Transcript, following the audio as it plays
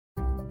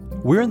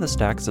We're in the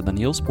stacks of the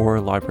Niels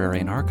Bohr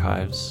Library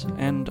Archives,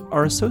 and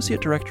our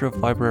Associate Director of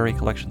Library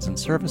Collections and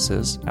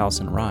Services,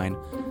 Allison Rhine,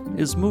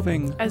 is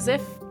moving, as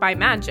if by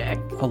magic,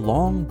 a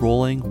long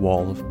rolling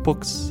wall of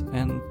books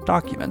and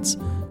documents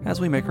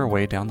as we make our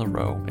way down the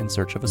row in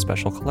search of a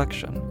special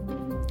collection.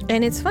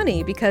 And it's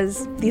funny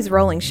because these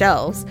rolling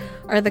shelves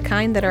are the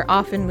kind that are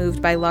often moved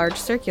by large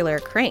circular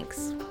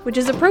cranks, which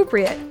is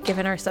appropriate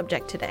given our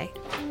subject today.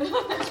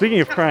 Speaking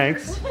of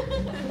cranks...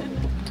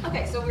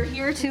 Okay, so we're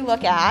here to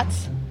look at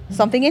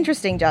something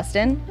interesting,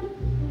 Justin.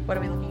 What are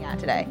we looking at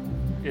today?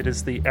 It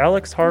is the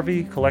Alex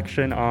Harvey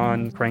collection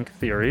on crank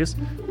theories.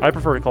 I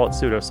prefer to call it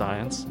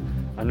pseudoscience.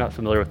 I'm not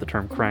familiar with the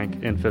term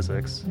crank in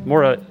physics.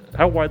 Maura,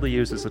 how widely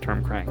used is the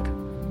term crank?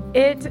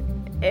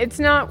 It's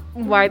not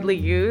widely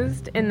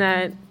used in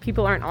that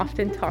people aren't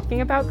often talking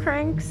about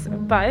cranks,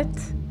 but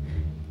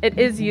it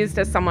is used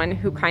as someone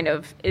who kind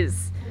of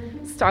is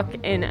stuck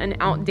in an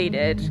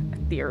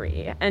outdated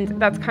theory.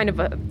 And that's kind of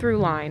a through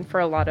line for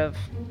a lot of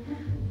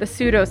the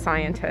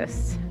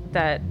pseudoscientists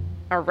that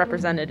are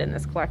represented in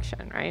this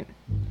collection, right?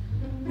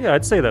 Yeah,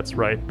 I'd say that's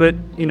right. But,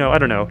 I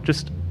don't know.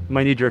 Just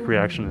my knee-jerk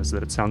reaction is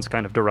that it sounds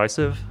kind of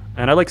derisive.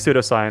 And I like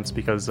pseudoscience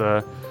because,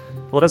 it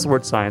has the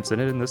word science in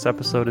it, and this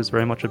episode is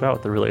very much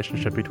about the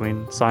relationship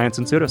between science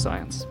and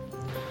pseudoscience.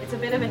 It's a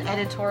bit of an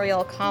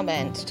editorial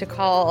comment to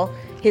call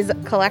his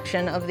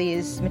collection of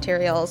these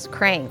materials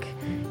crank.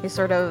 He's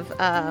sort of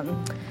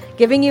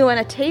giving you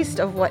a taste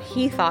of what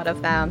he thought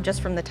of them just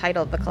from the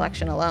title of the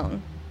collection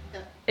alone.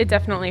 It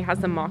definitely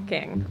has a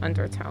mocking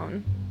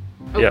undertone.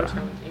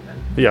 Overtone,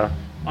 even. Yeah.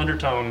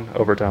 Undertone,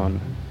 overtone.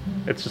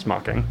 It's just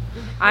mocking.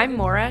 I'm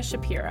Maura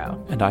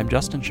Shapiro. And I'm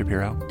Justin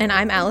Shapiro. And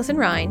I'm Allison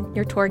Rhine,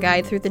 your tour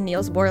guide through the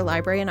Niels Bohr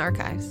Library and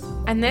Archives.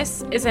 And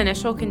this is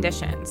Initial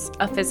Conditions,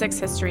 a physics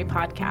history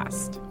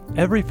podcast.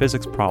 Every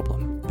physics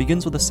problem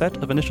begins with a set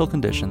of initial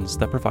conditions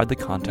that provide the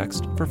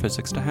context for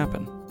physics to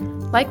happen.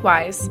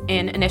 Likewise,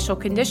 in Initial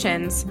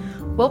Conditions,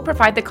 we'll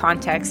provide the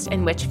context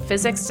in which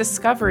physics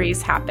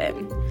discoveries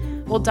happen.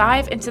 We'll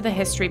dive into the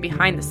history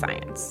behind the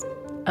science,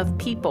 of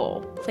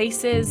people,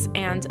 places,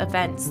 and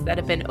events that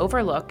have been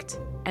overlooked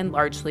and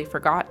largely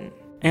forgotten.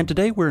 And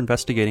today we're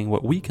investigating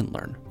what we can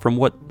learn from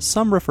what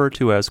some refer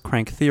to as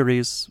crank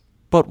theories,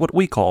 but what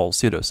we call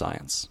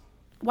pseudoscience.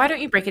 Why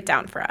don't you break it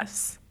down for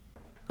us?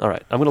 All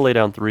right, I'm going to lay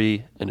down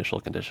 3 initial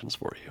conditions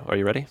for you. Are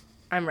you ready?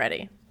 I'm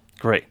ready.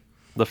 Great.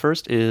 The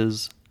first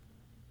is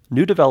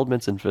new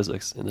developments in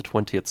physics in the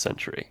 20th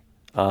century.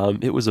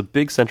 It was a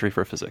big century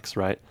for physics,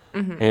 right?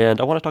 Mm-hmm. And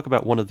I want to talk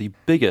about one of the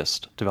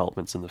biggest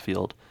developments in the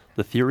field,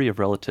 the theory of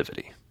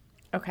relativity.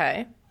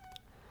 Okay.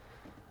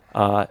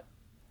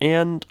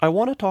 And I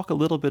want to talk a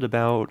little bit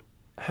about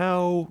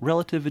how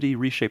relativity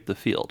reshaped the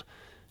field.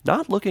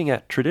 Not looking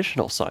at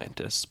traditional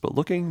scientists, but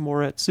looking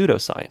more at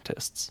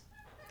pseudoscientists.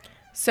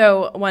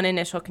 So one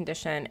initial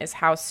condition is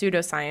how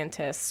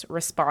pseudoscientists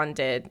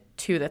responded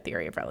to the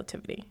theory of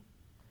relativity.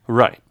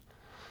 Right.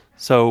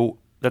 So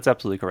that's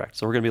absolutely correct.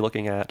 So we're going to be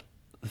looking at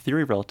the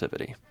theory of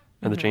relativity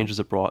and the changes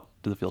it brought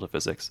to the field of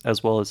physics,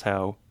 as well as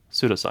how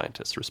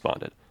pseudoscientists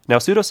responded. Now,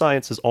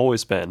 pseudoscience has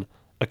always been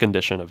a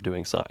condition of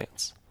doing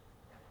science,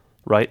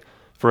 right?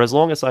 For as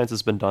long as science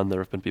has been done, there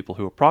have been people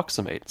who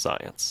approximate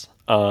science,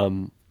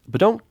 but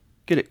don't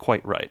get it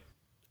quite right.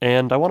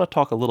 And I want to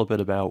talk a little bit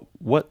about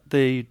what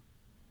they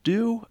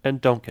do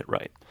and don't get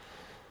right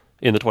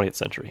in the 20th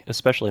century,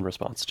 especially in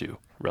response to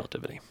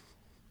relativity.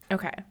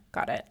 Okay,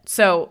 got it.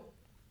 So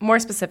more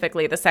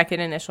specifically, the second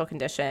initial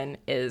condition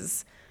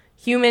is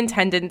human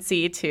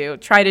tendency to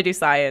try to do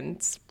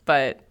science,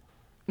 but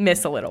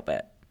miss a little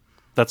bit.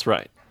 That's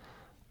right.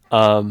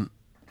 So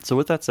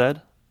with that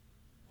said,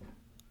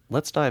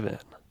 let's dive in.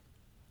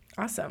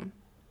 Awesome.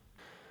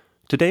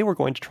 Today we're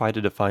going to try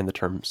to define the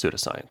term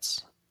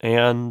pseudoscience.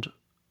 And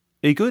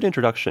a good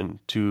introduction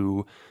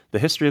to the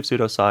history of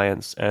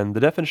pseudoscience and the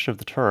definition of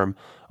the term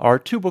are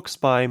 2 books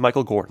by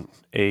Michael Gordin,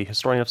 a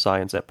historian of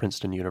science at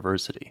Princeton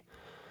University.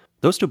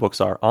 Those 2 books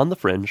are On the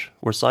Fringe,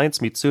 Where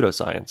Science Meets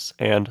Pseudoscience,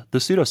 and The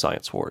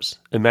Pseudoscience Wars,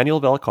 Immanuel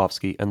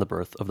Velikovsky and the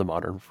Birth of the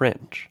Modern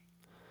Fringe.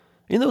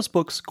 In those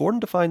books, Gordin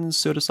defines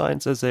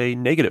pseudoscience as a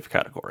negative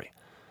category.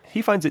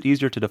 He finds it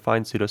easier to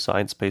define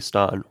pseudoscience based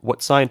on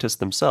what scientists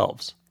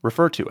themselves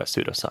refer to as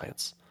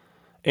pseudoscience.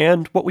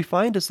 And what we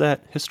find is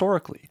that,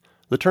 historically,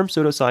 the term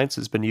pseudoscience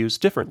has been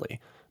used differently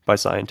by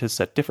scientists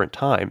at different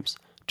times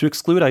to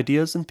exclude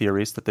ideas and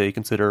theories that they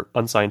consider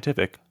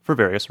unscientific for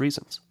various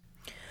reasons.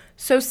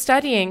 So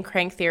studying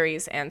crank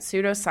theories and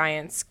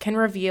pseudoscience can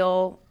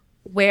reveal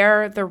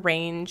where the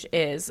range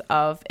is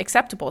of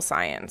acceptable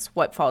science,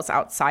 what falls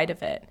outside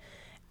of it.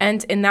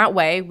 And in that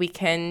way, we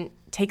can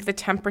take the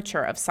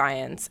temperature of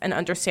science and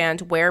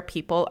understand where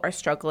people are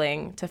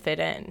struggling to fit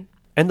in.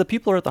 And the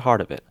people are at the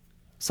heart of it.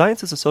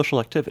 Science is a social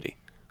activity.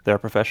 There are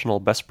professional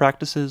best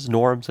practices,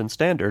 norms, and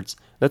standards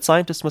that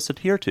scientists must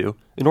adhere to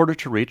in order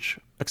to reach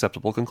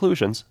acceptable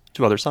conclusions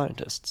to other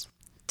scientists.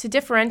 To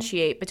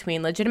differentiate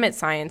between legitimate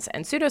science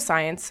and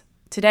pseudoscience,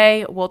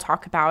 today we'll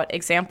talk about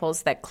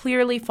examples that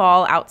clearly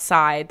fall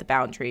outside the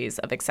boundaries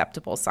of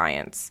acceptable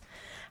science.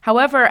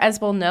 However, as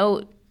we'll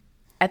note,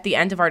 at the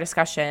end of our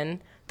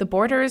discussion, the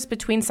borders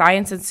between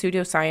science and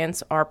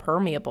pseudoscience are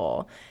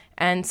permeable,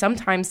 and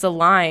sometimes the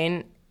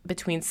line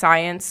between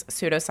science,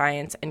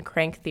 pseudoscience, and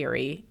crank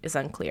theory is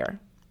unclear.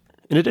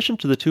 In addition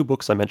to the 2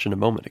 books I mentioned a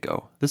moment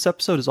ago, this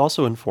episode is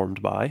also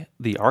informed by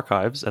the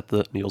archives at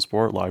the Niels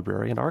Bohr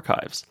Library and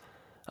Archives.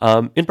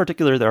 In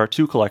particular, there are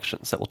 2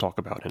 collections that we'll talk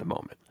about in a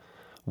moment.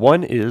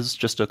 One is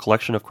just a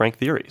collection of crank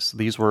theories.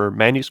 These were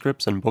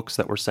manuscripts and books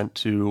that were sent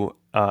to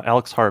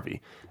Alex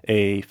Harvey,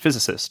 a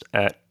physicist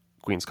at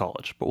Queen's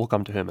College, but we'll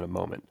come to him in a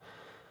moment.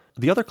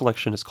 The other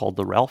collection is called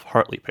the Ralph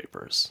Hartley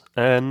Papers,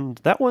 and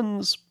that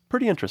one's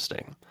pretty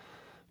interesting,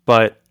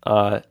 but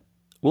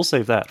we'll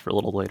save that for a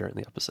little later in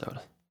the episode.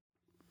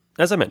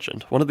 As I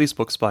mentioned, one of these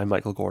books by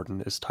Michael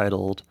Gordin is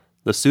titled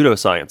The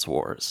Pseudoscience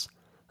Wars,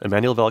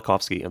 Immanuel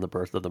Velikovsky and the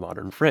Birth of the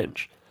Modern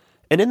Fringe.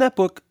 And in that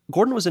book,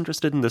 Gordin was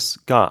interested in this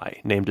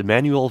guy named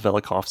Immanuel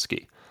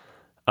Velikovsky,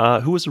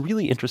 who was a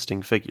really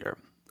interesting figure.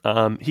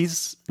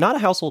 He's not a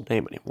household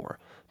name anymore,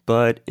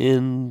 but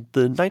in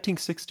the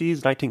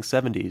 1960s,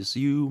 1970s,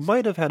 you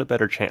might have had a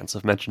better chance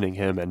of mentioning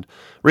him and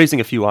raising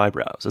a few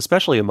eyebrows,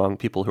 especially among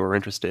people who are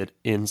interested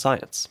in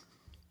science.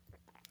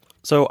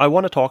 So I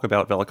want to talk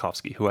about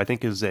Velikovsky, who I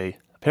think is a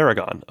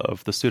paragon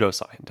of the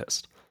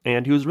pseudoscientist.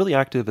 And he was really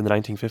active in the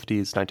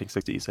 1950s,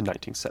 1960s, and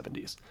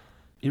 1970s.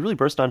 He really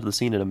burst onto the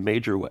scene in a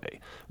major way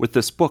with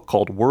this book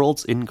called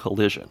Worlds in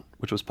Collision,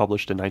 which was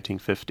published in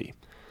 1950.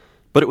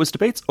 But it was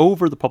debates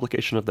over the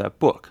publication of that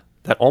book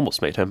that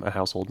almost made him a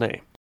household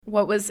name.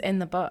 What was in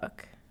the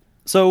book?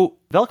 So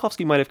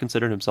Velikovsky might have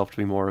considered himself to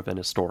be more of an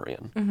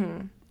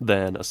historian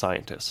than a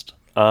scientist.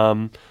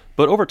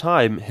 But over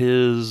time,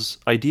 his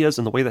ideas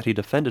and the way that he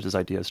defended his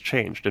ideas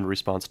changed in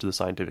response to the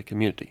scientific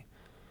community.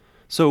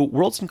 So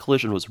Worlds in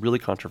Collision was really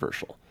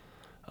controversial.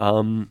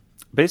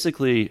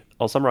 Basically,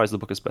 I'll summarize the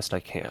book as best I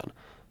can,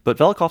 but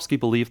Velikovsky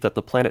believed that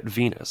the planet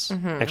Venus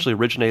actually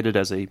originated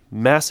as a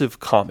massive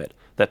comet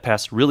that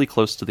passed really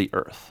close to the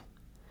Earth.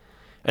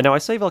 And now I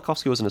say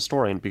Velikovsky was an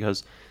historian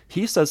because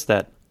he says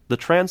that the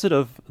transit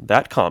of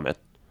that comet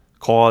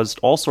caused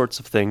all sorts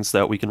of things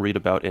that we can read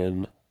about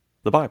in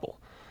the Bible.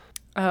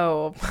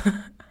 Oh.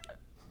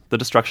 The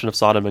destruction of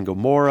Sodom and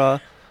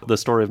Gomorrah, the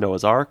story of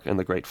Noah's Ark and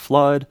the Great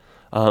Flood.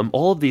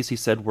 All of these, he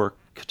said, were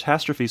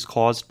catastrophes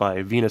caused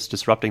by Venus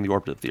disrupting the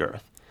orbit of the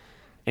Earth.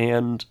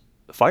 And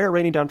fire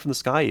raining down from the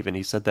sky even.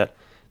 He said that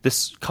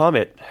this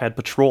comet had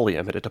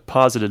petroleum and it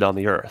deposited on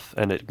the Earth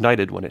and it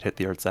ignited when it hit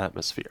the Earth's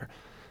atmosphere.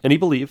 And he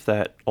believed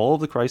that all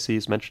of the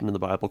crises mentioned in the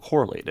Bible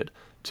correlated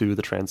to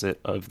the transit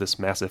of this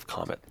massive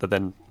comet that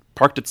then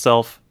parked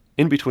itself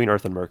in between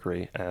Earth and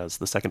Mercury as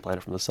the second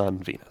planet from the Sun,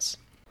 Venus.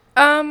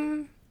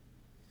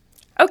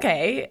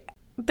 Okay.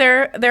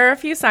 There are a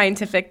few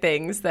scientific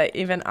things that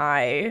even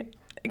I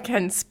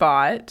can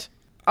spot.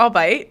 I'll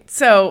bite.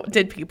 So,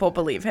 did people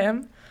believe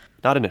him?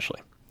 Not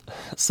initially.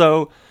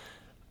 So,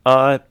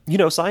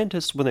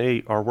 scientists, when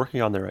they are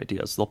working on their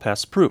ideas, they'll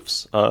pass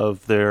proofs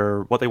of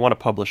what they want to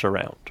publish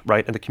around,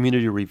 right? And the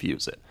community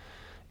reviews it.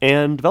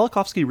 And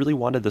Velikovsky really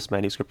wanted this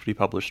manuscript to be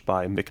published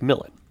by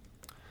Macmillan.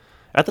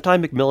 At the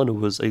time, Macmillan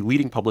was a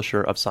leading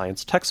publisher of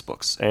science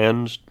textbooks,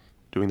 and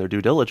doing their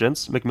due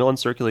diligence, Macmillan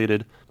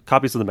circulated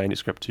copies of the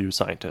manuscript to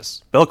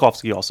scientists.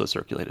 Velikovsky also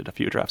circulated a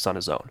few drafts on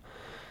his own.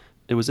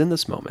 It was in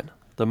this moment,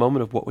 the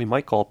moment of what we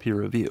might call peer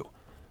review,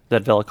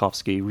 that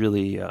Velikovsky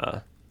really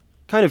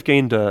kind of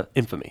gained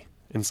infamy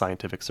in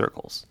scientific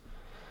circles.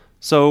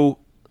 So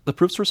the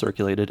proofs were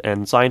circulated,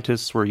 and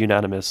scientists were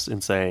unanimous in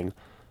saying,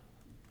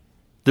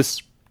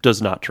 this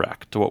does not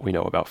track to what we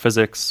know about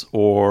physics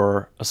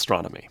or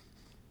astronomy.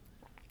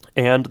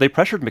 And they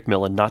pressured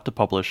Macmillan not to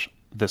publish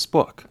this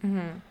book.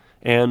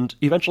 And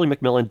eventually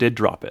Macmillan did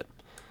drop it.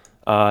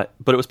 But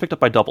it was picked up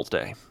by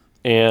Doubleday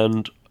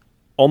and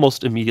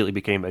almost immediately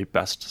became a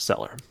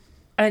bestseller.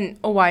 And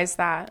why is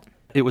that?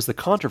 It was the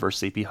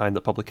controversy behind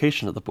the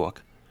publication of the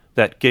book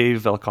that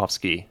gave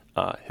Velikovsky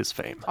his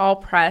fame. All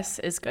press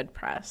is good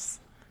press.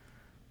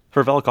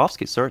 For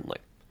Velikovsky, certainly.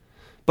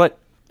 But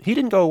he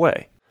didn't go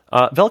away.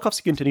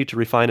 Velikovsky continued to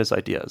refine his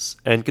ideas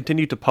and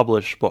continued to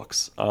publish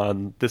books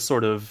on this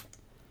sort of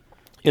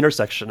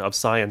intersection of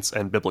science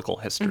and biblical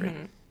history.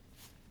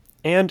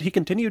 And he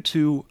continued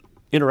to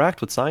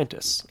interact with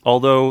scientists,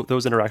 although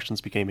those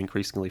interactions became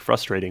increasingly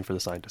frustrating for the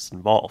scientists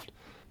involved.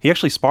 He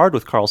actually sparred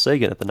with Carl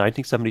Sagan at the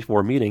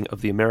 1974 meeting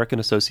of the American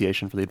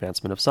Association for the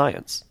Advancement of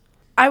Science.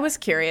 I was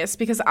curious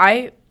because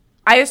I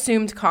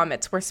assumed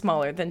comets were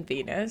smaller than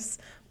Venus,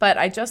 but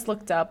I just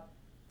looked up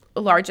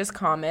the largest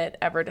comet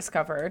ever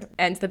discovered,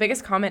 and the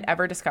biggest comet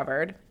ever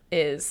discovered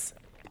is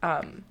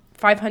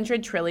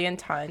 500 trillion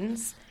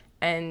tons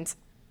and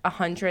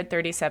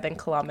 137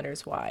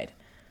 kilometers wide.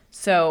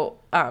 So,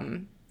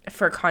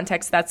 for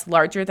context, that's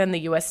larger than the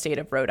U.S. state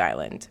of Rhode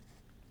Island.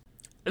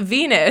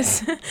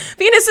 Venus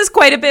is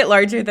quite a bit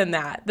larger than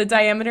that. The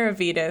diameter of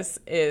Venus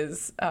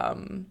is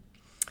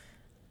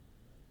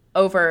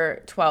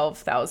over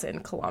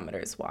 12,000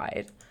 kilometers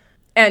wide.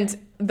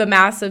 And the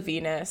mass of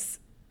Venus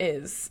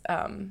is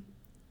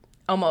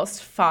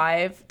almost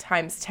 5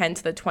 times 10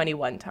 to the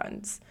 21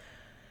 tons.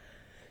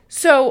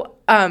 So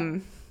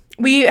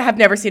We have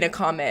never seen a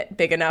comet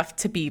big enough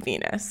to be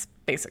Venus,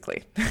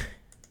 basically.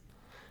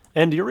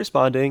 And you're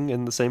responding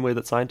in the same way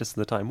that scientists at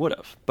the time would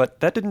have. But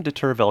that didn't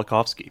deter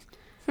Velikovsky.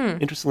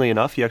 Interestingly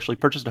enough, he actually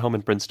purchased a home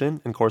in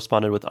Princeton and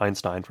corresponded with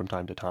Einstein from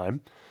time to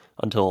time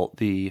until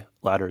the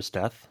latter's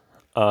death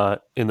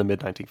in the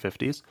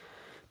mid-1950s.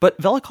 But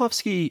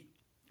Velikovsky,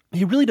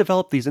 he really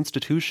developed these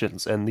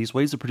institutions and these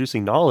ways of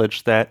producing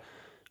knowledge that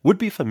would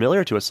be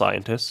familiar to a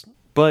scientist,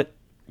 but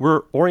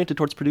were oriented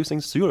towards producing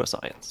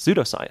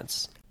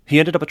pseudoscience. He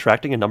ended up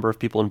attracting a number of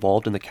people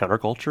involved in the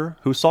counterculture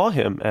who saw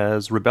him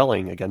as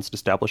rebelling against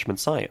establishment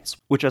science,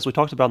 which, as we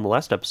talked about in the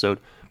last episode,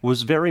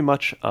 was very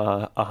much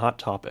a hot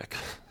topic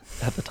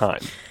at the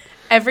time.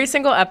 Every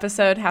single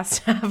episode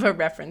has to have a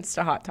reference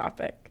to Hot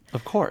Topic.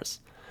 Of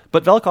course.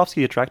 But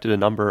Velikovsky attracted a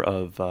number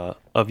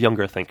of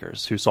younger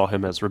thinkers who saw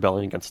him as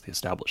rebelling against the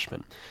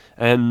establishment.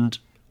 And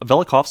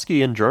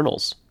Velikovsky in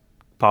journals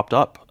popped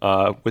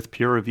up with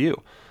peer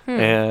review.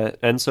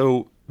 And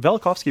so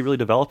Velikovsky really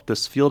developed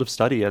this field of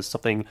study as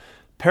something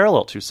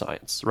parallel to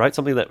science, right?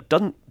 Something that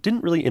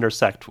didn't really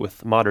intersect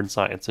with modern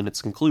science in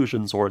its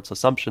conclusions or its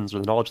assumptions or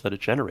the knowledge that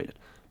it generated,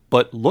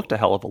 but looked a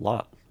hell of a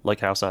lot like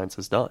how science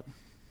has done.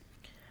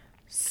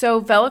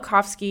 So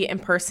Velikovsky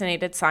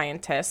impersonated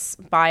scientists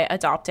by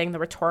adopting the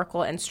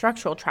rhetorical and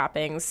structural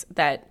trappings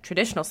that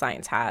traditional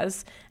science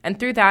has, and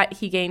through that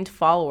he gained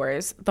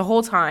followers, the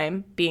whole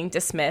time being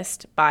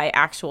dismissed by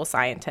actual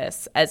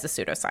scientists as a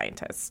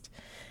pseudoscientist.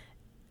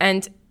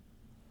 And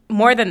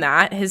more than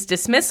that, his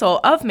dismissal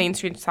of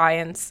mainstream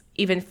science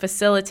even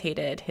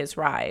facilitated his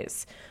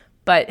rise.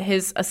 But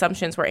his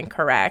assumptions were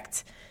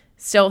incorrect.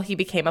 Still, he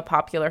became a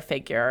popular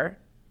figure,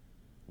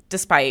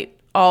 despite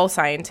all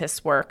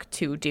scientists' work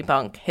to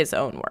debunk his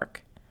own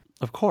work.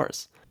 Of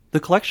course. The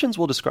collections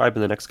we'll describe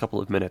in the next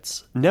couple of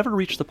minutes never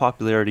reached the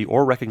popularity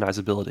or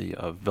recognizability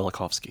of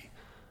Velikovsky.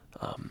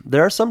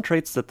 There are some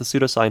traits that the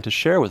pseudoscientists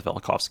share with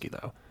Velikovsky,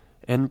 though,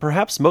 and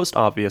perhaps most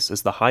obvious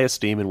is the high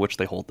esteem in which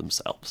they hold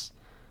themselves.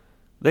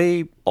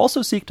 They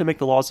also seek to make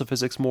the laws of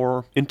physics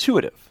more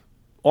intuitive,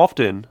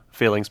 often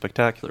failing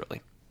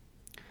spectacularly.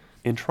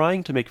 In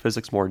trying to make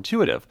physics more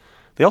intuitive,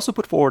 they also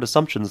put forward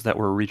assumptions that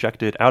were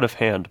rejected out of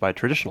hand by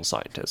traditional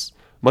scientists,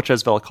 much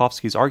as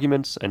Velikovsky's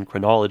arguments and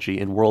chronology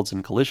in Worlds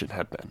in Collision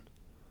had been.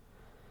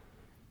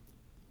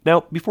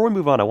 Now, before we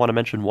move on, I want to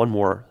mention one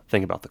more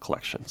thing about the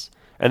collections,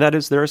 and that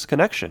is there is a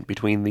connection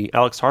between the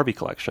Alex Harvey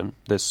collection,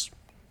 this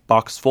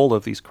box full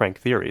of these crank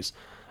theories,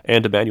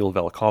 and Immanuel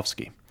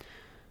Velikovsky.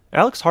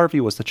 Alex Harvey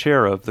was the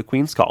chair of the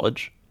Queens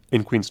College,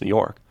 in Queens, New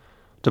York,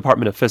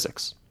 Department of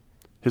Physics.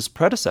 His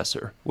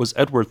predecessor was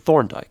Edward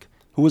Thorndike,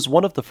 who was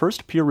one of the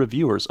first peer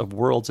reviewers of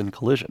Worlds in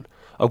Collision,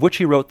 of which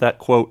he wrote that,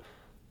 quote,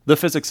 "The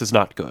physics is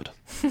not good."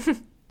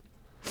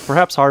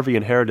 Perhaps Harvey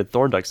inherited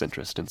Thorndike's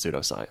interest in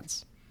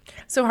pseudoscience.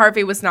 So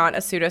Harvey was not a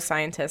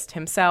pseudoscientist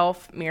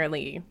himself,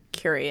 merely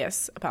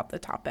curious about the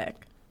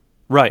topic.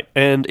 Right,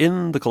 and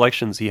in the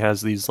collections he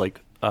has these,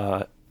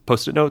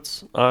 Post-it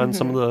notes on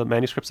some of the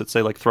manuscripts that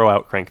say, throw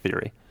out crank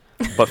theory.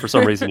 But for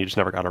some reason, he just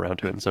never got around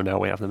to it, and so now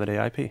we have them at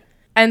AIP.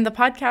 And the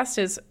podcast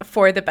is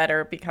for the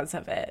better because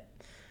of it.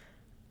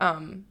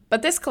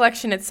 But this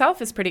collection itself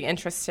is pretty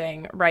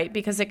interesting, right?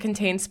 Because it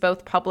contains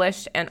both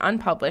published and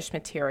unpublished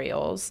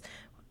materials.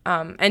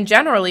 And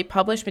generally,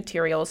 published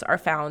materials are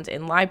found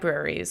in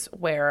libraries,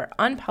 where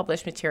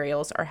unpublished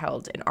materials are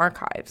held in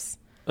archives.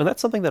 And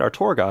that's something that our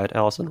tour guide,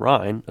 Allison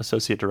Rhine,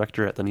 Associate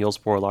Director at the Niels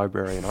Bohr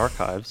Library and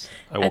Archives,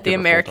 at the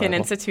American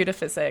Institute of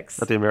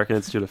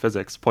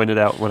Physics, pointed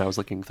out when I was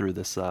looking through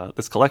this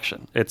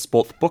collection. It's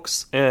both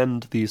books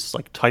and these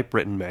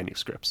typewritten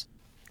manuscripts.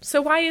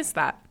 So why is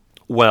that?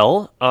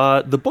 Well,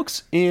 the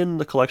books in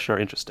the collection are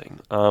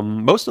interesting.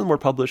 Most of them were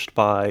published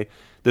by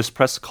this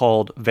press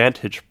called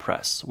Vantage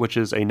Press, which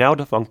is a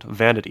now-defunct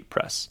vanity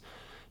press.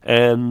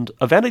 And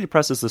a vanity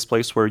press is this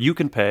place where you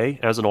can pay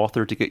as an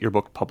author to get your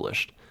book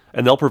published.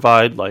 And they'll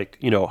provide,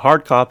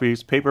 hard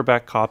copies,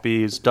 paperback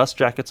copies, dust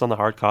jackets on the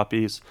hard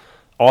copies,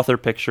 author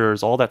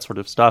pictures, all that sort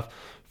of stuff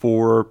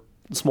for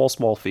a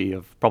small fee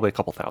of probably a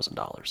couple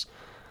 $1,000s.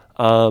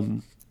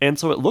 And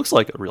so it looks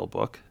like a real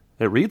book.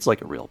 It reads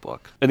like a real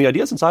book. And the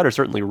ideas inside are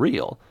certainly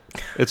real.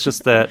 It's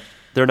just that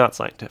they're not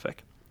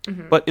scientific.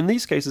 Mm-hmm. But in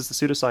these cases, the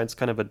pseudoscience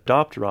kind of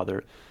adopt,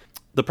 rather,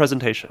 the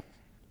presentation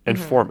and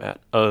format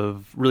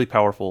of really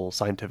powerful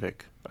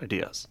scientific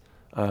ideas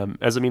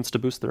as a means to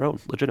boost their own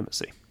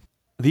legitimacy.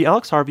 The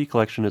Alex Harvey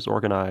collection is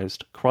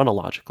organized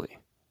chronologically,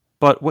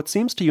 but what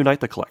seems to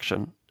unite the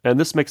collection, and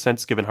this makes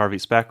sense given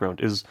Harvey's background,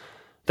 is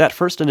that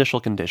first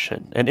initial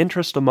condition, an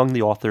interest among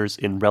the authors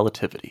in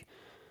relativity.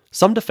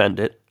 Some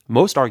defend it,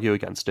 most argue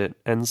against it,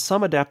 and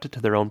some adapt it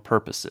to their own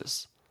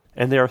purposes.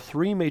 And there are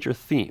three major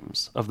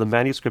themes of the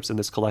manuscripts in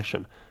this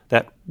collection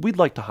that we'd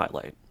like to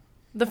highlight.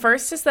 The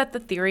first is that the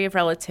theory of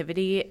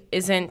relativity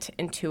isn't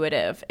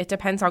intuitive. It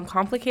depends on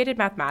complicated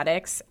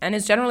mathematics and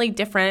is generally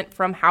different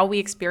from how we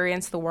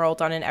experience the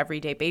world on an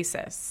everyday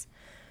basis.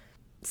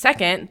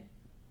 Second,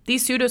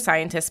 these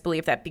pseudoscientists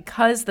believe that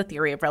because the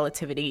theory of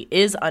relativity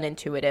is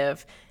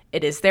unintuitive,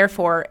 it is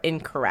therefore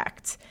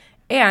incorrect.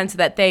 and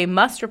that they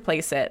must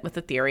replace it with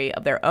a theory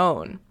of their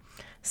own.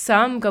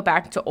 Some go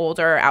back to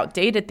older,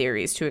 outdated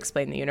theories to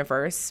explain the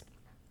universe,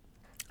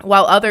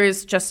 while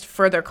others just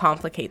further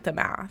complicate the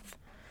math.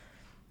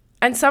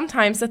 And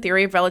sometimes the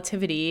theory of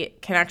relativity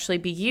can actually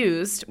be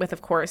used with,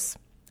 of course,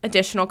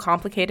 additional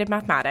complicated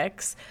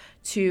mathematics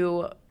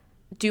to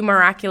do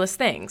miraculous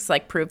things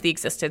like prove the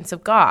existence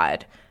of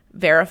God,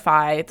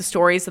 verify the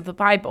stories of the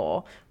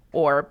Bible,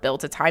 or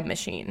build a time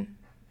machine.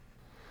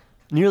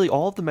 Nearly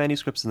all of the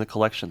manuscripts in the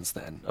collections,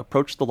 then,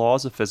 approach the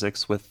laws of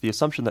physics with the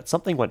assumption that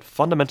something went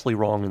fundamentally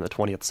wrong in the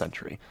 20th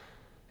century.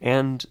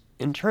 And,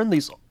 in turn,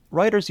 these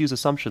writers use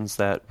assumptions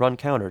that run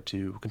counter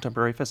to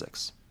contemporary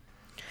physics.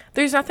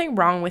 There's nothing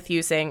wrong with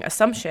using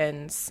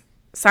assumptions.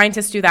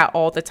 Scientists do that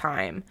all the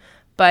time.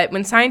 But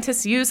when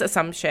scientists use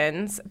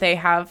assumptions, they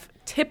have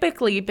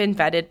typically been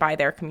vetted by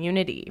their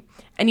community.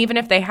 And even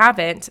if they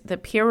haven't, the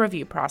peer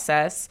review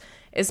process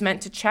is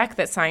meant to check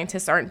that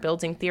scientists aren't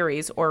building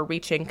theories or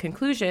reaching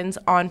conclusions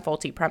on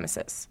faulty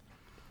premises.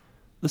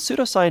 The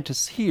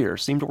pseudoscientists here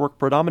seem to work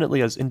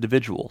predominantly as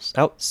individuals,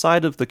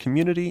 outside of the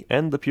community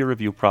and the peer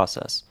review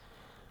process.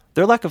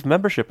 Their lack of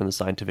membership in the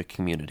scientific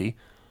community,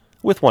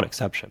 with one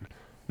exception,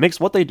 makes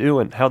what they do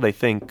and how they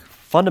think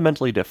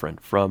fundamentally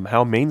different from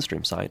how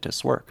mainstream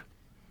scientists work.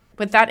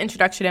 With that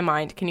introduction in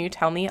mind, can you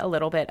tell me a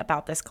little bit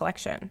about this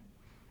collection?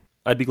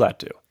 I'd be glad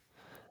to.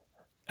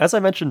 As I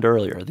mentioned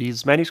earlier,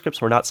 these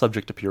manuscripts were not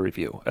subject to peer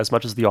review, as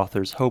much as the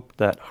authors hoped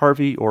that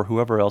Harvey or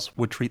whoever else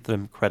would treat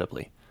them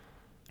credibly.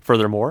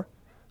 Furthermore,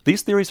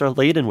 these theories are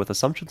laden with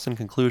assumptions and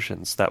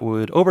conclusions that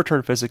would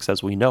overturn physics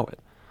as we know it.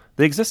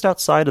 They exist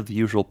outside of the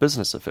usual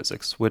business of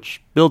physics,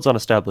 which builds on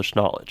established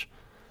knowledge.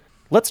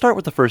 Let's start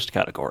with the first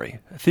category,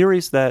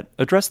 theories that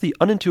address the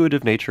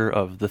unintuitive nature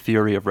of the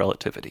theory of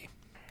relativity.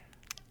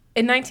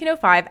 In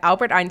 1905,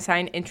 Albert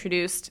Einstein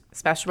introduced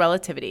special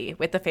relativity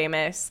with the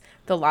famous,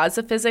 "The laws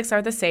of physics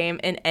are the same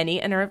in any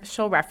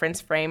inertial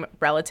reference frame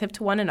relative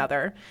to one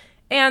another,"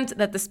 and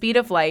that the speed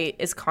of light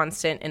is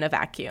constant in a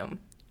vacuum.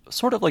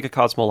 Sort of like a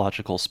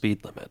cosmological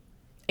speed limit.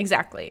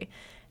 Exactly.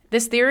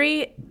 This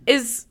theory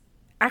is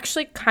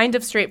actually kind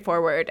of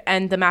straightforward,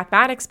 and the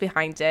mathematics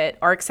behind it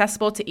are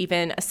accessible to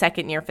even a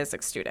second-year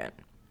physics student.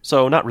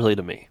 So not really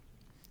to me.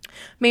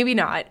 Maybe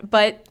not,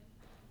 but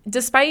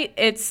despite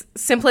its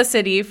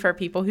simplicity for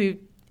people who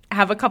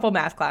have a couple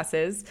math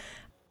classes,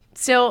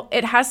 still,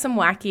 it has some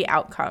wacky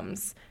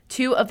outcomes.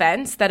 Two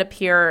events that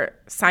appear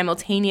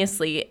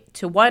simultaneously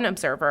to one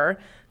observer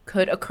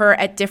could occur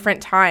at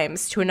different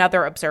times to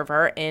another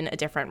observer in a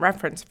different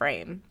reference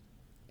frame.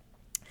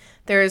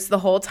 There's the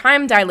whole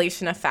time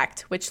dilation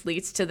effect, which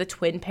leads to the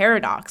twin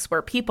paradox,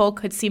 where people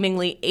could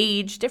seemingly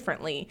age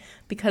differently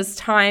because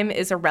time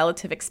is a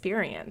relative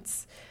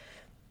experience.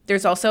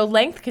 There's also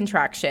length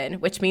contraction,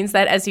 which means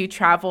that as you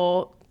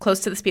travel close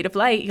to the speed of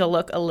light, you'll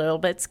look a little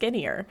bit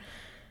skinnier.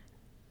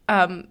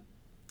 And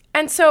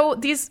so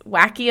these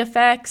wacky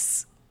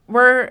effects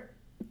were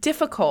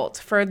difficult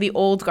for the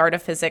old guard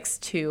of physics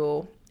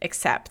to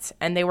accept,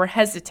 and they were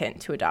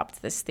hesitant to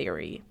adopt this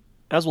theory.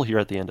 As we'll hear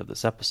at the end of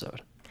this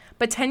episode.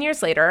 But 10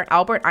 years later,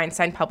 Albert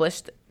Einstein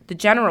published the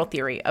general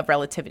theory of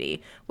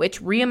relativity,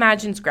 which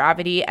reimagines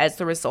gravity as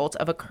the result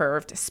of a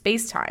curved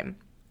spacetime.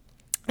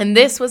 And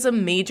this was a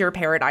major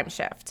paradigm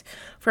shift.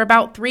 For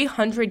about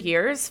 300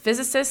 years,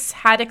 physicists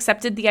had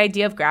accepted the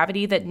idea of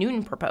gravity that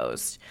Newton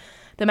proposed.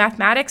 The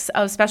mathematics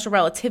of special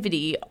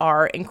relativity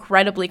are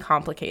incredibly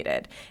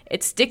complicated.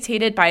 It's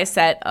dictated by a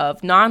set of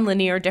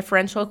nonlinear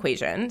differential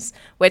equations,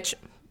 which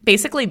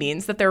basically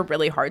means that they're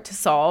really hard to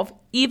solve,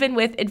 even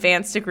with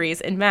advanced degrees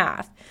in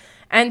math.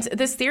 And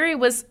this theory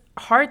was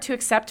hard to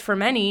accept for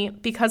many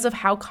because of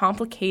how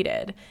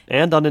complicated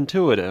and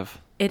unintuitive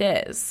it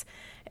is.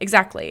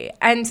 Exactly.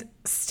 And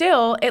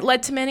still, it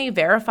led to many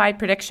verified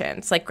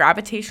predictions like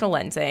gravitational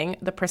lensing,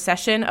 the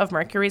precession of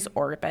Mercury's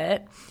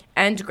orbit,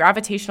 and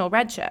gravitational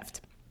redshift.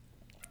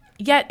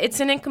 Yet,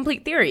 it's an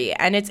incomplete theory,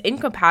 and it's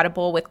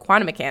incompatible with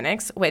quantum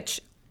mechanics, which,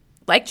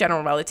 like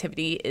general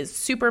relativity, is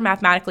super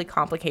mathematically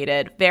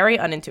complicated, very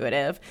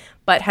unintuitive,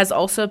 but has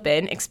also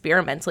been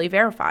experimentally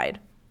verified.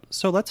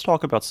 So let's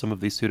talk about some of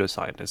these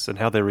pseudoscientists and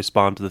how they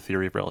respond to the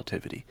theory of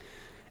relativity.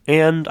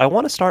 And I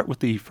want to start with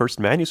the first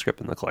manuscript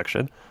in the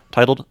collection,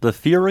 titled The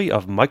Theory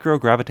of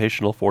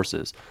Microgravitational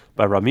Forces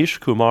by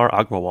Ramesh Kumar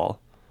Agrawal.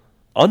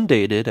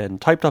 Undated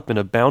and typed up in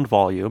a bound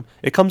volume,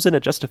 it comes in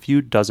at just a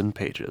few dozen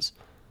pages.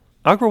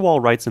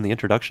 Agrawal writes in the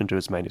introduction to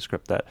his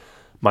manuscript that,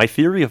 "My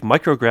theory of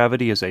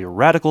microgravity is a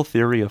radical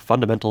theory of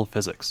fundamental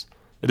physics.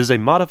 It is a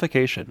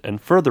modification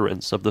and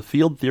furtherance of the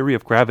field theory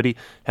of gravity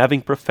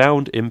having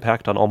profound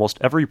impact on almost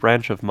every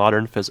branch of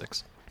modern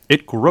physics.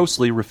 It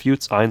grossly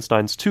refutes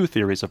Einstein's two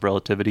theories of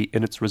relativity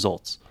in its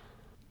results.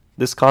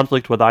 This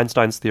conflict with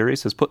Einstein's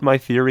theories has put my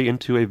theory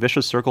into a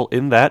vicious circle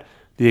in that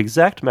the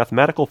exact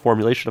mathematical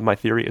formulation of my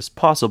theory is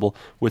possible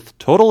with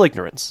total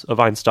ignorance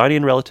of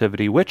Einsteinian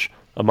relativity, which,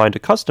 a mind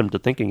accustomed to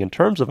thinking in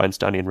terms of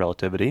Einsteinian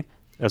relativity,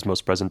 as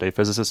most present-day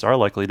physicists are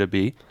likely to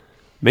be,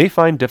 may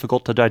find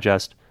difficult to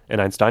digest, and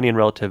Einsteinian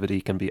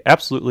relativity can be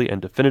absolutely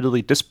and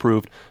definitively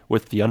disproved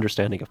with the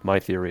understanding of my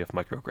theory of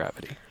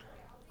microgravity."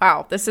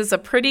 Wow, this is a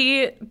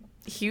pretty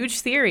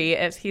huge theory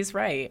if he's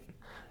right.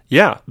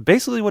 Yeah,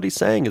 basically what he's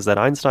saying is that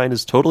Einstein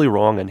is totally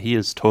wrong and he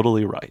is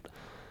totally right.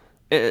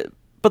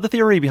 But the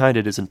theory behind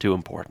it isn't too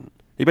important.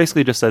 He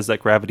basically just says that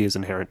gravity is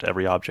inherent to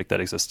every object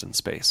that exists in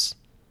space.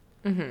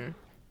 Mm-hmm.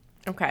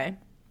 Okay.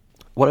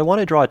 What I want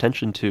to draw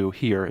attention to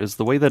here is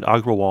the way that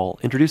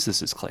Agrawal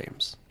introduces his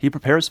claims. He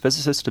prepares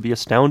physicists to be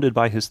astounded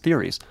by his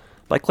theories,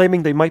 by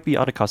claiming they might be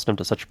unaccustomed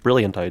to such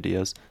brilliant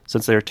ideas,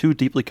 since they are too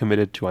deeply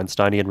committed to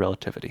Einsteinian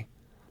relativity.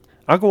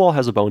 Agrawal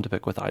has a bone to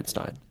pick with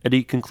Einstein, and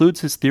he concludes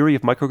his theory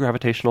of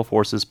microgravitational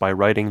forces by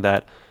writing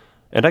that,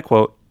 and I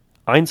quote,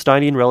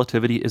 Einsteinian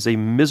relativity is a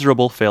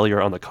miserable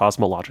failure on the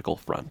cosmological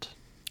front.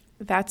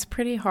 That's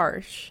pretty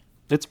harsh.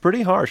 It's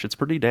pretty harsh, it's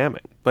pretty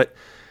damning, but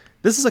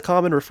this is a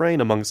common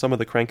refrain among some of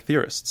the crank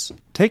theorists.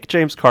 Take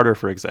James Carter,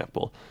 for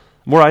example.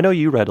 Maura, I know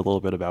you read a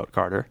little bit about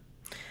Carter.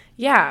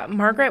 Yeah,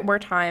 Margaret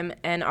Wertheim,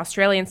 an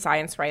Australian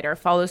science writer,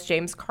 follows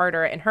James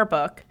Carter in her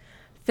book,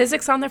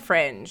 Physics on the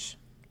Fringe,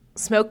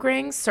 Smoke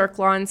Rings,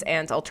 Circlons,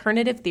 and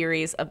Alternative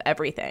Theories of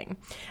Everything.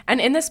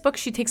 And in this book,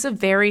 she takes a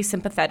very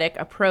sympathetic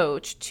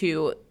approach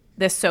to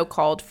this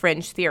so-called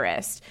fringe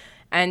theorist.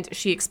 And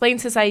she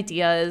explains his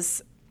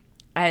ideas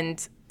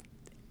and,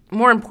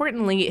 more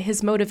importantly,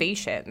 his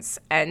motivations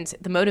and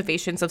the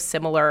motivations of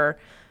similar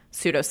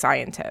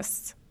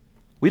pseudoscientists.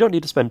 We don't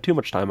need to spend too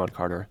much time on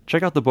Carter.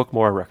 Check out the book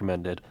Maura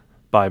recommended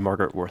by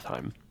Margaret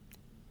Wertheim.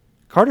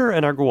 Carter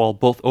and Agrawal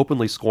both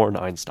openly scorn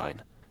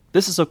Einstein.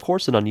 This is, of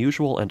course, an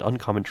unusual and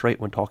uncommon trait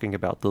when talking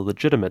about the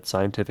legitimate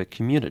scientific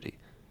community.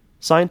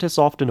 Scientists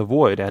often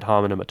avoid ad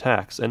hominem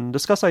attacks and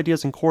discuss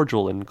ideas in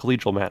cordial and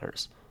collegial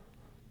manners.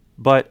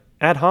 But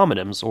ad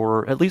hominems,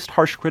 or at least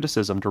harsh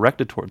criticism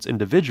directed towards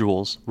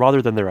individuals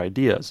rather than their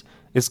ideas,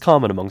 is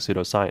common among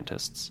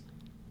pseudoscientists.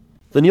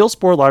 The Niels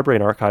Bohr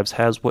Library Archives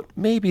has what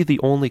may be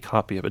the only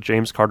copy of a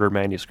James Carter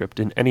manuscript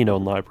in any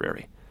known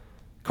library.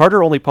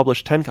 Carter only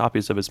published 10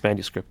 copies of his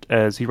manuscript,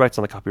 as he writes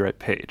on the copyright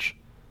page.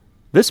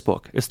 This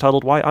book is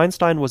titled Why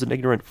Einstein Was an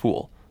Ignorant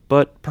Fool,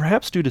 but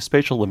perhaps due to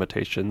spatial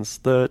limitations,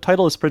 the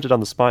title is printed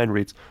on the spine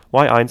reads,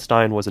 Why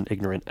Einstein Was an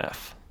Ignorant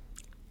F.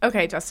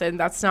 Okay, Justin,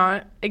 that's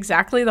not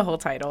exactly the whole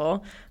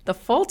title. The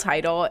full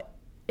title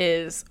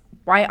is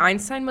Why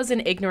Einstein Was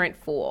an Ignorant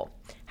Fool.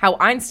 How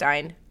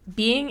Einstein,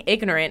 being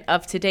ignorant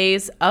of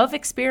today's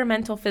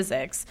experimental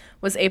physics,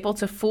 was able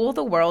to fool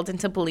the world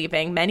into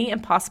believing many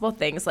impossible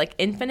things like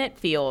infinite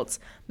fields,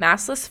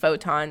 massless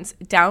photons,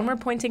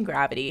 downward-pointing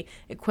gravity,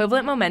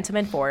 equivalent momentum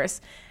and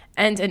force,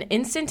 and an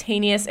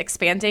instantaneous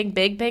expanding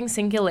Big Bang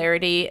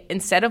singularity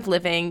instead of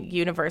living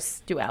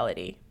universe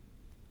duality.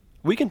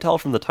 We can tell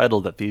from the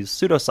title that these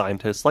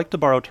pseudoscientists like to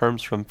borrow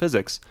terms from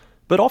physics,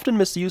 but often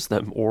misuse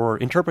them or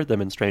interpret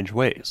them in strange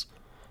ways.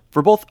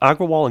 For both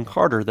Agrawal and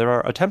Carter, there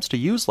are attempts to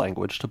use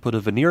language to put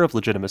a veneer of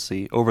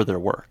legitimacy over their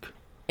work.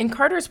 In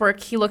Carter's work,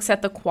 he looks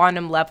at the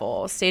quantum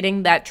level,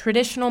 stating that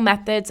traditional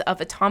methods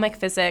of atomic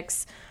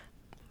physics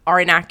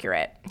are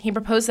inaccurate. He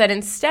proposed that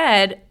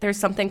instead, there's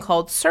something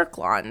called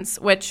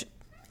circlons, which,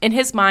 in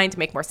his mind,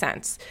 make more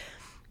sense.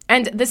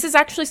 And this is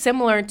actually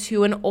similar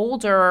to an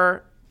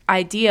older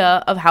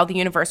idea of how the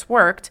universe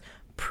worked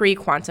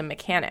pre-quantum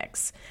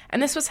mechanics.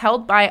 And this was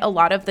held by a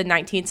lot of the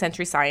 19th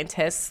century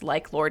scientists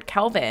like Lord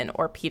Kelvin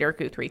or Peter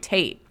Guthrie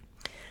Tait.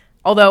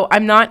 Although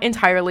I'm not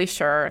entirely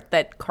sure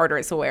that Carter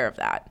is aware of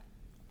that.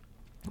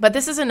 But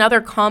this is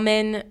another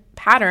common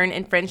pattern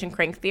in fringe and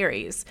crank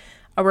theories,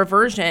 a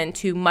reversion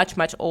to much,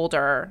 much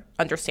older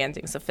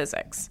understandings of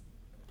physics.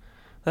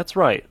 That's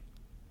right.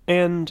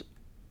 And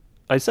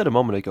I said a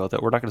moment ago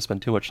that we're not going to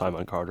spend too much time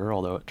on Carter,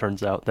 although it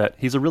turns out that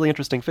he's a really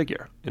interesting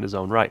figure in his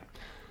own right.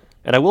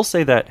 And I will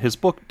say that his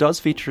book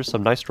does feature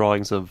some nice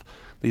drawings of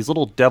these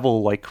little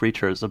devil-like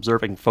creatures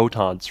observing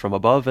photons from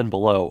above and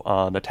below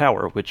on a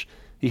tower, which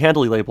he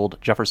handily labeled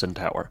Jefferson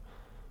Tower.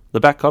 The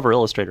back cover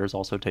illustrator has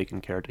also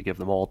taken care to give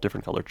them all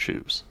different colored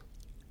shoes.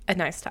 A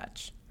nice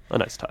touch. A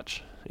nice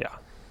touch, yeah.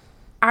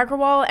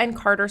 Agrawal and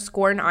Carter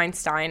scorn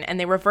Einstein, and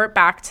they revert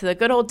back to the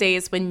good old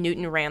days when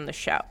Newton ran the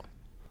show.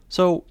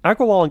 So,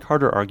 Agrawal and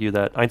Carter argue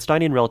that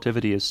Einsteinian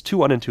relativity is too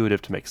unintuitive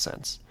to make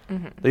sense.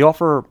 Mm-hmm. They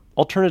offer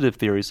alternative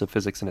theories of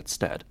physics in its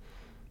stead.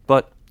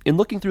 But in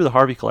looking through the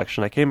Harvey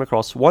collection, I came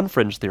across one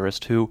fringe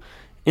theorist who,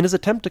 in his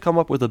attempt to come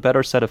up with a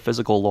better set of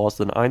physical laws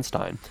than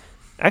Einstein,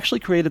 actually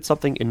created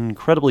something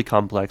incredibly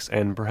complex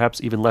and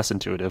perhaps even less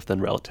intuitive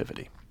than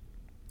relativity.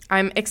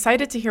 I'm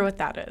excited to hear what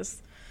that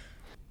is.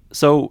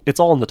 So, it's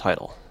all in the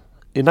title.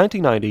 In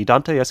 1990,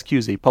 Dante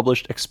Escuzzi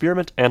published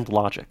Experiment and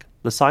Logic,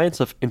 the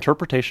Science of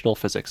Interpretational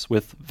Physics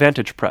with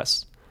Vantage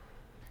Press.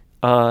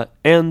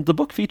 And the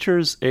book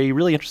features a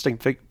really interesting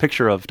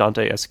picture of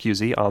Dante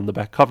Escuzzi on the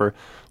back cover,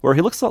 where he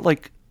looks a lot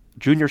like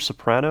Junior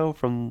Soprano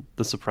from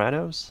The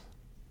Sopranos.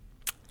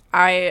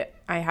 I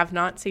have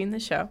not seen the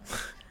show.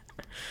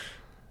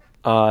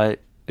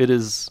 It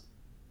is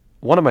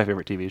one of my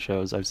favorite TV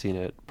shows. I've seen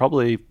it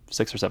probably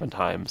 6 or 7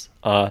 times.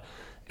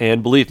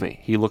 And believe me,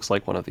 he looks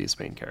like one of these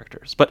main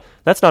characters. But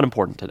that's not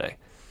important today.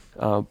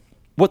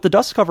 What the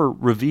dust cover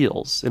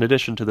reveals, in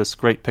addition to this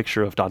great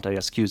picture of Dante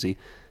Escuzzi,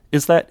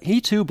 is that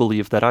he too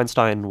believed that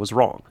Einstein was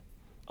wrong.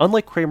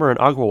 Unlike Kramer and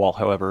Agrawal,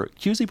 however,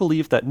 Pusey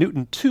believed that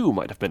Newton too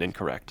might have been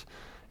incorrect.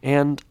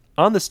 And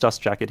on this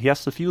dust jacket, he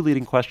asks a few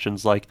leading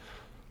questions like,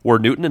 were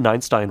Newton and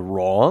Einstein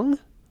wrong?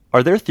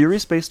 Are their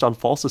theories based on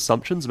false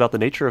assumptions about the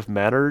nature of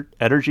matter,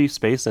 energy,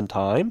 space, and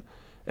time?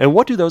 And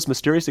what do those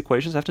mysterious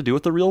equations have to do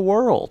with the real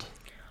world?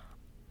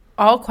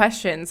 All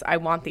questions I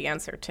want the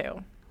answer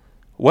to.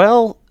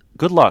 Well,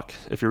 good luck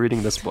if you're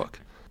reading this book.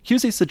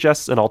 Pusey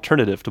suggests an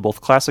alternative to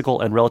both classical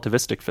and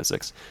relativistic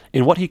physics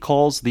in what he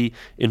calls the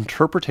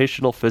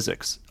interpretational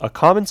physics, a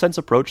common-sense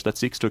approach that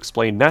seeks to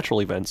explain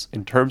natural events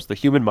in terms the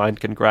human mind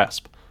can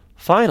grasp.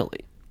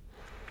 Finally.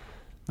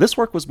 This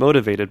work was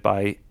motivated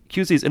by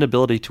Pusey's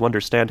inability to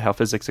understand how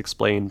physics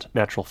explained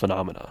natural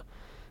phenomena.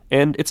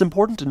 And it's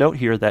important to note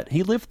here that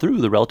he lived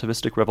through the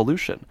relativistic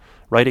revolution,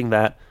 writing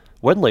that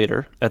when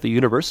later, at the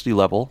university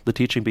level, the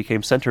teaching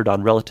became centered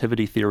on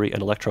relativity theory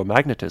and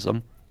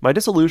electromagnetism, my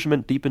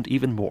disillusionment deepened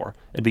even more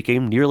and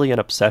became nearly an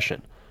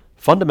obsession,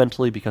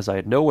 fundamentally because I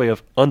had no way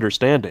of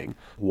understanding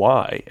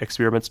why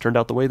experiments turned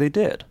out the way they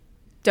did.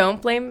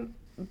 Don't blame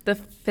the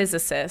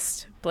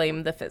physicist,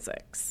 blame the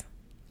physics.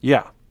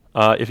 Yeah.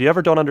 If you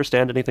ever don't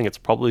understand anything, it's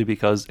probably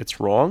because it's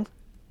wrong,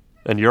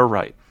 and you're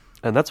right.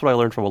 And that's what I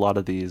learned from a lot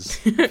of these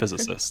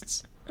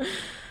physicists.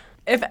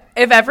 If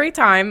every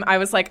time I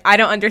was like, I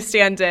don't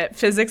understand it,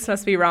 physics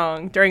must be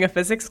wrong during a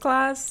physics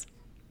class,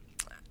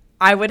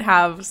 I would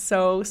have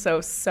so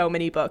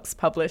many books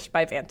published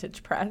by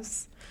Vantage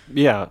Press.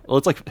 Yeah, well,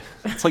 it's like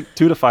 $2,000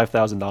 to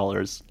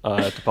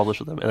 $5,000 to publish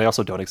them, and they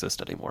also don't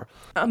exist anymore.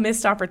 A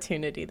missed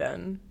opportunity,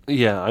 then.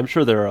 Yeah, I'm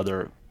sure there are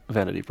other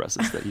vanity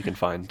presses that you can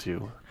find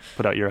to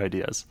put out your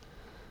ideas.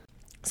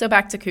 So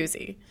back to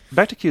Pusey.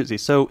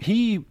 So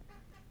he,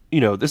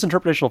 this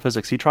interpretational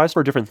physics, he tries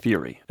for a different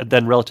theory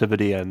than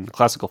relativity and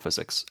classical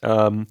physics.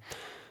 And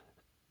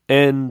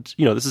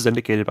this is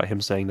indicated by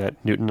him saying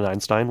that Newton and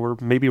Einstein were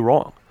maybe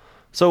wrong.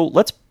 So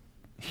let's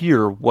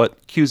hear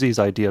what Pusey's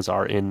ideas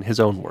are in his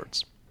own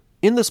words.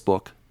 In this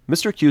book,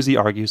 Mr. Pusey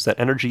argues that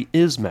energy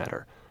is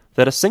matter,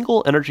 that a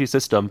single energy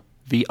system,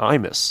 the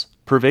IMUS,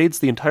 pervades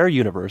the entire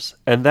universe,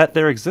 and that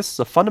there exists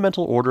a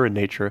fundamental order in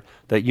nature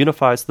that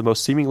unifies the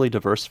most seemingly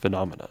diverse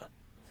phenomena.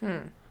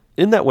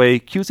 In that way,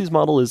 Pusey's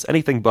model is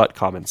anything but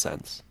common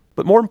sense.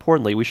 But more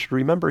importantly, we should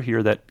remember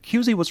here that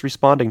Pusey was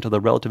responding to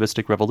the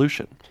relativistic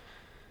revolution.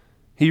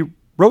 He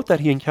wrote that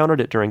he encountered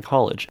it during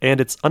college,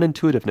 and its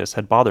unintuitiveness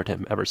had bothered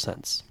him ever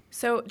since.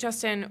 So,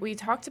 Justin, we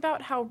talked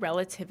about how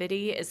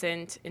relativity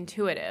isn't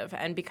intuitive,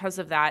 and because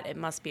of that, it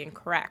must be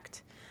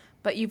incorrect.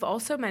 But you've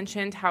also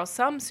mentioned how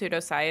some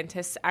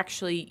pseudoscientists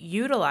actually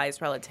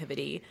utilize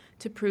relativity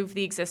to prove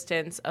the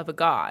existence of a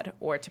god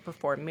or to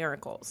perform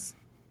miracles.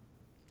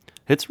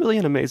 It's really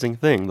an amazing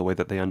thing, the way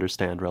that they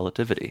understand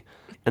relativity.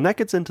 And that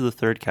gets into the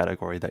third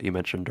category that you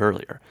mentioned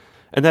earlier.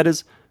 And that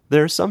is,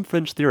 there are some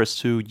fringe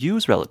theorists who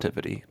use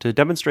relativity to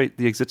demonstrate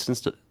the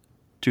existence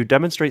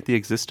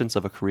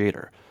of a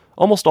creator,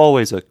 almost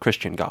always a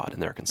Christian god in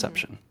their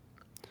conception.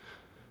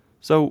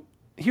 So,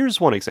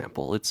 here's one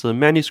example. It's a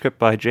manuscript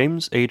by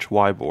James H.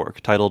 Wyborg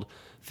titled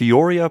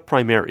Theoria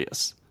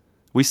Primarius.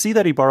 We see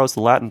that he borrows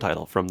the Latin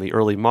title from the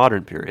early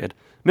modern period,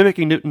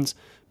 mimicking Newton's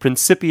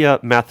Principia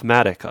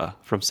Mathematica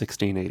from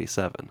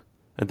 1687.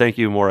 And thank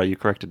you, Maura, you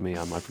corrected me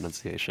on my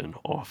pronunciation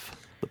off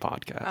the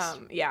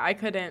podcast. Yeah, I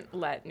couldn't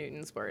let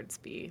Newton's words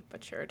be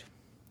butchered.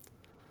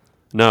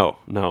 No,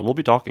 we'll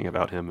be talking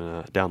about him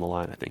down the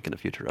line, I think, in a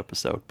future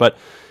episode. But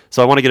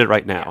so I want to get it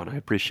right now, and I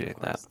appreciate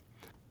that.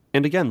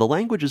 And again, the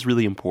language is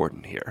really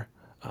important here.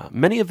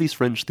 Many of these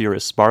fringe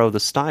theorists borrow the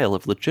style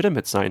of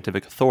legitimate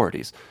scientific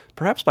authorities,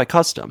 perhaps by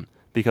custom,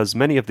 because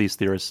many of these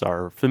theorists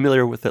are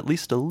familiar with at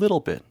least a little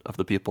bit of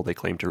the people they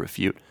claim to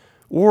refute,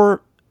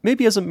 or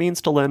maybe as a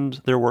means to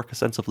lend their work a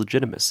sense of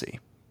legitimacy.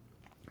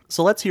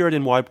 So let's hear it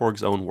in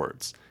Wyborg's own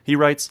words. He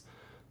writes,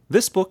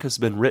 "This book has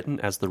been written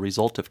as the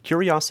result of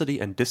curiosity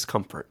and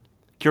discomfort.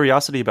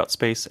 Curiosity about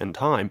space and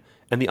time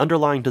and the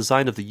underlying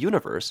design of the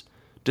universe,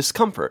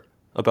 discomfort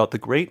about the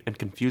great and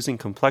confusing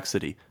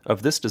complexity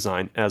of this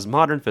design as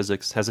modern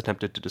physics has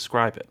attempted to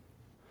describe it.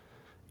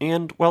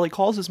 And while he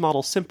calls his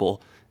model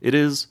simple, it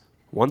is,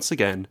 once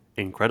again,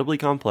 incredibly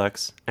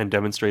complex and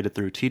demonstrated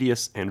through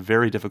tedious and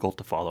very difficult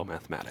to follow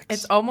mathematics."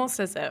 It's almost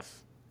as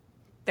if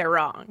they're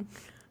wrong.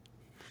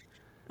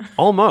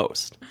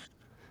 Almost.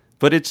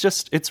 But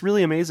it's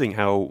really amazing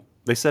how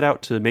they set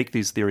out to make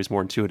these theories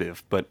more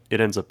intuitive, but it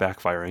ends up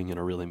backfiring in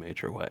a really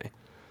major way.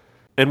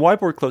 And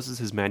Wyborg closes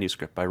his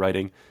manuscript by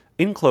writing,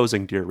 "In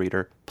closing, dear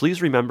reader,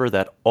 please remember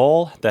that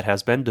all that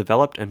has been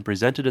developed and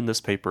presented in this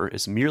paper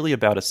is merely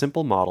about a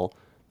simple model,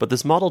 but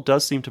this model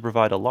does seem to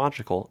provide a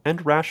logical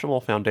and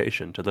rational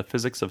foundation to the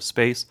physics of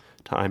space,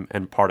 time,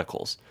 and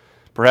particles.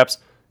 Perhaps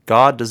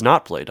God does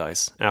not play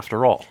dice,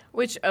 after all."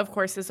 Which, of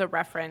course, is a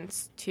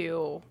reference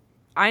to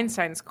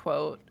Einstein's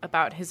quote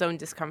about his own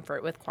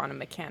discomfort with quantum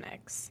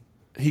mechanics.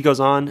 He goes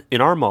on, "In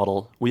our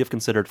model, we have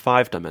considered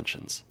 5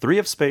 dimensions, 3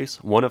 of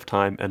space, 1 of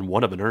time, and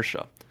 1 of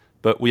inertia.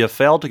 But we have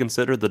failed to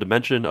consider the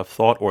dimension of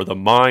thought or the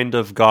mind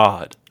of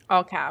God."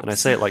 All caps. And I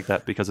say it like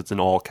that because it's in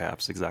all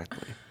caps,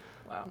 exactly.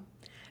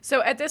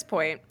 So at this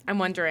point, I'm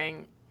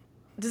wondering,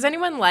 does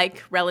anyone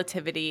like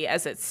relativity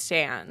as it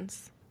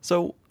stands?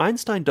 So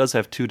Einstein does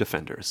have two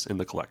defenders in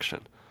the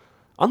collection.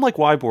 Unlike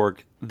Weiborg,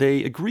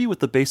 they agree with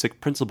the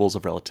basic principles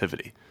of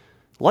relativity.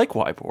 Like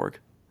Weiborg,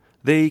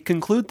 they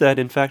conclude that,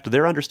 in fact,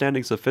 their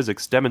understandings of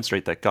physics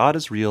demonstrate that God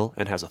is real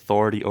and has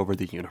authority over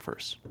the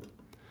universe.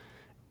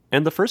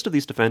 And the first of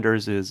these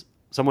defenders is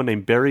someone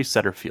named Barry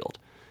Setterfield,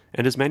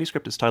 and his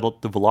manuscript is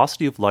titled The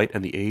Velocity of Light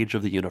and the Age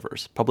of the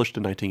Universe, published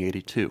in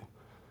 1982.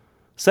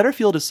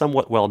 Setterfield is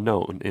somewhat well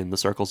known in the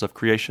circles of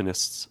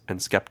creationists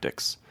and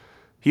skeptics.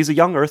 He's a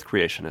young Earth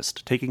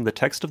creationist, taking the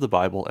text of the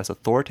Bible as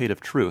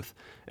authoritative truth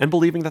and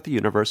believing that the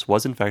universe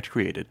was in fact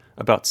created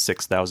about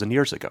 6,000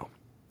 years ago.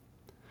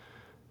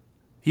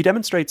 He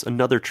demonstrates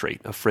another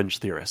trait of fringe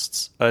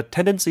theorists, a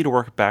tendency to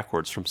work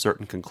backwards from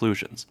certain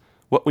conclusions,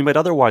 what we might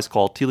otherwise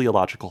call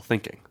teleological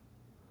thinking.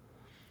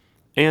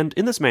 And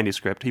in this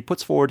manuscript, he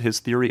puts forward his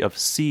theory of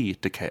C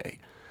decay,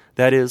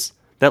 that is,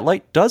 that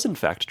light does in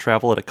fact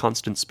travel at a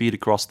constant speed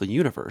across the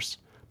universe,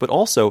 but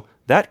also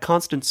that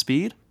constant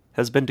speed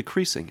has been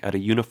decreasing at a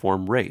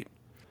uniform rate.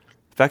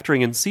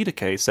 Factoring in C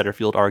decay,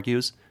 Setterfield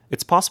argues,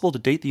 it's possible to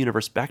date the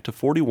universe back to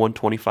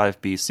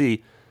 4125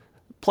 BC,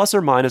 plus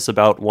or minus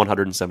about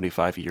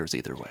 175 years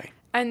either way.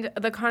 And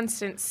the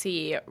constant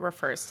c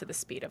refers to the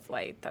speed of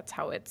light. That's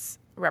how it's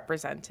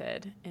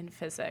represented in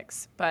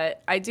physics.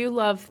 But I do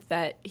love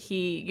that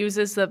he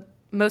uses the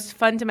most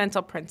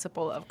fundamental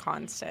principle of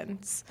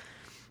constants,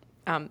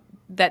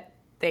 that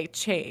they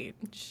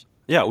change.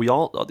 Yeah,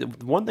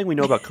 one thing we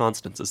know about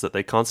constants is that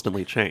they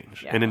constantly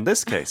change. Yeah. And in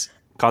this case,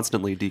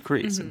 constantly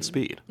decrease in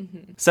speed.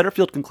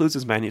 Setterfield concludes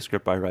his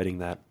manuscript by writing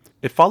that,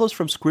 it follows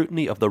from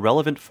scrutiny of the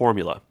relevant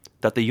formula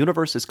that the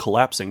universe is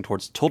collapsing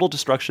towards total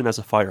destruction as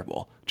a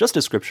fireball, just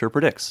as Scripture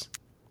predicts.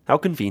 How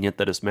convenient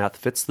that his math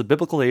fits the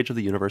biblical age of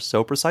the universe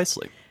so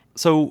precisely.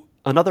 So,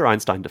 another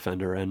Einstein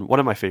defender, and one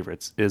of my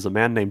favorites, is a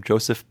man named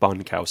Joseph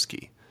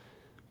Bonkowski.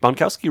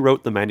 Bonkowski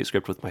wrote the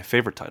manuscript with my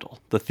favorite title,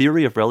 The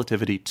Theory of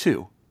Relativity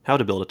 2, How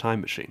to Build a Time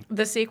Machine.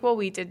 The sequel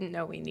we didn't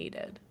know we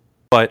needed.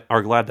 But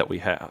are glad that we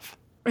have.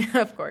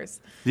 Of course.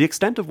 The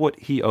extent of what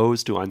he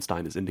owes to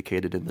Einstein is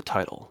indicated in the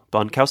title.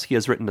 Bonkowski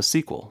has written a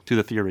sequel to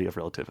The Theory of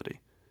Relativity.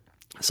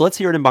 So let's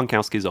hear it in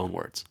Bonkowski's own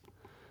words.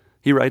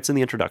 He writes in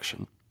the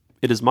introduction,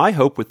 it is my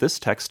hope with this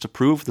text to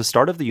prove the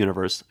start of the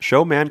universe,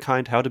 show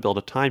mankind how to build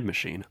a time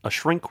machine, a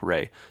shrink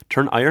ray,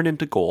 turn iron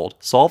into gold,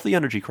 solve the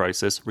energy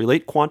crisis,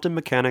 relate quantum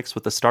mechanics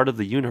with the start of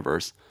the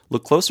universe,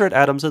 look closer at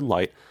atoms and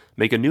light,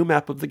 make a new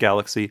map of the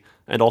galaxy,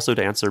 and also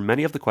to answer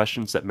many of the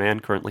questions that man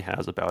currently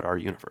has about our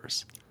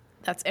universe.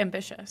 That's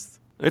ambitious.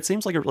 It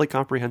seems like a really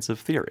comprehensive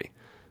theory.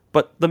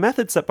 But the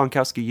methods that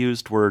Bonkowski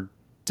used were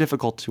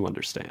difficult to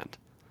understand.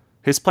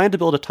 His plan to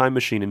build a time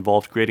machine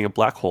involved creating a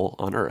black hole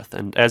on Earth,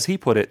 and as he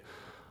put it,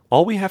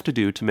 all we have to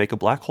do to make a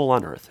black hole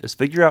on Earth is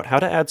figure out how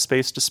to add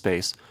space to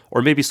space,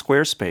 or maybe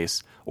square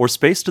space, or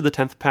space to the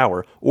 10th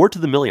power, or to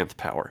the millionth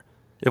power.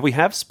 If we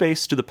have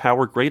space to the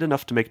power great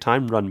enough to make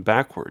time run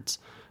backwards,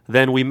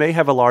 then we may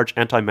have a large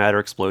antimatter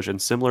explosion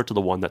similar to the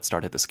one that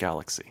started this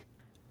galaxy.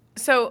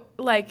 So,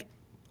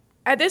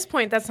 at this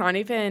point, that's not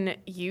even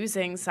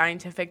using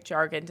scientific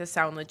jargon to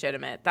sound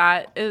legitimate.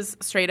 That is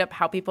straight up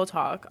how people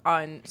talk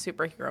on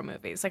superhero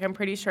movies. I'm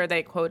pretty sure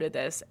they quoted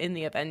this in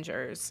the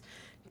Avengers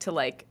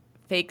to,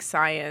 fake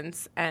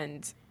science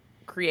and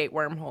create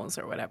wormholes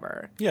or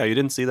whatever. Yeah, you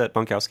didn't see that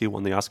Bonkowski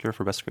won the Oscar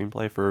for Best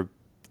Screenplay for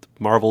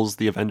Marvel's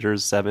The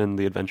Avengers 7,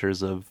 The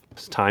Adventures of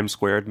Times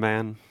Squared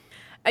Man?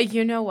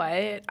 You know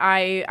what?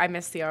 I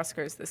missed the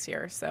Oscars this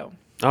year, so...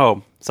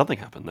 Oh, something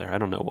happened there. I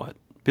don't know what.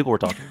 People were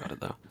talking about it,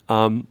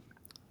 though.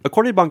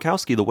 According to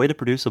Bonkowski, the way to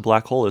produce a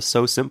black hole is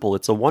so simple,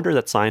 it's a wonder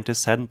that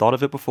scientists hadn't thought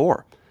of it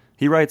before.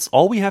 He writes,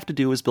 all we have to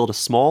do is build a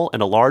small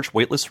and a large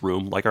weightless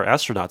room like our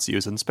astronauts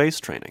use in space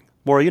training.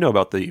 Maura, you know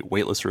about the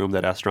weightless room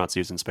that astronauts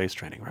use in space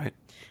training, right?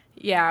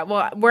 Yeah,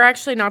 well, we're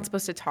actually not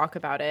supposed to talk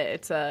about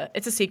it. It's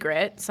a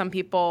secret. Some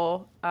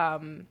people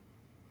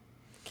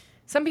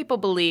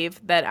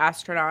believe that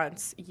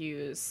astronauts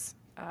use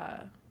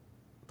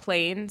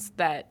planes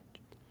that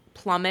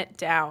plummet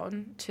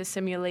down to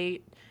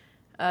simulate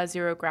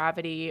zero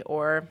gravity,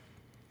 or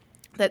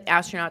that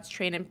astronauts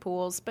train in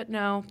pools. But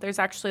no, there's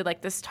actually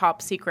this top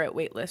secret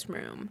weightless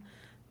room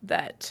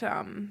that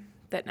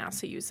that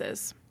NASA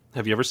uses.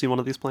 Have you ever seen one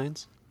of these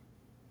planes?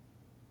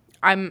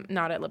 I'm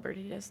not at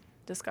liberty to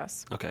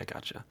discuss. Okay,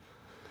 gotcha.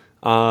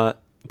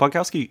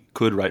 Bonkowski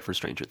could write for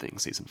Stranger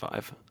Things Season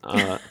 5.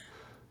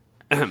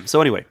 So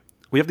anyway,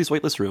 we have these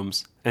weightless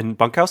rooms, and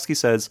Bonkowski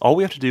says all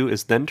we have to do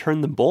is then turn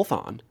them both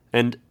on,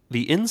 and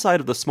the inside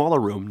of the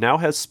smaller room now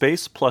has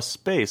space plus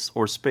space,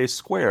 or space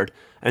squared,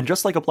 and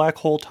just like a black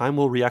hole, time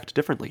will react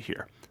differently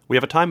here. We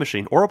have a time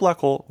machine, or a black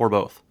hole, or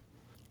both.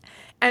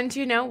 And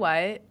you know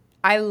what?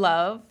 I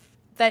love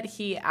that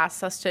he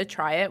asks us to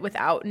try it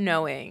without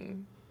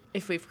knowing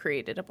if we've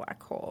created a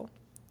black hole.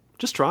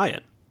 Just try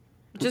it.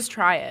 Just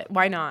try it.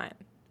 Why not?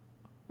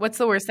 What's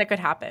the worst that could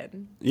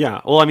happen?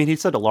 Yeah, well, he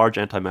said a large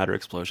antimatter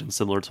explosion,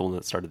 similar to one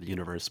that started the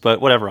universe, but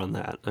whatever on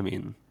that.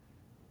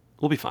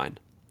 We'll be fine.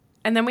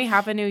 And then we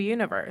have a new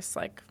universe.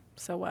 Like,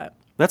 so what?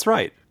 That's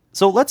right.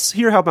 So let's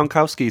hear how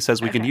Bankowski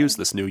says we can Okay. use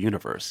this new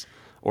universe,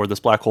 or this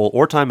black hole,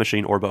 or time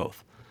machine, or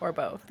both. Or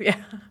both, yeah.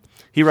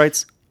 He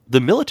writes, "The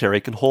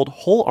military can hold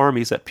whole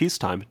armies at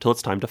peacetime till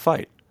it's time to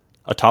fight.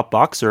 A top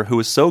boxer who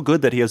is so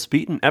good that he has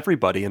beaten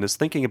everybody and is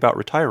thinking about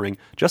retiring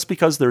just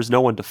because there's no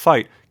one to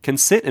fight can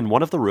sit in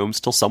one of the rooms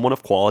till someone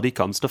of quality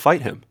comes to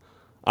fight him.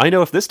 I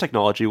know if this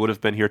technology would have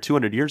been here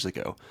 200 years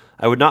ago,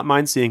 I would not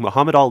mind seeing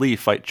Muhammad Ali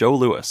fight Joe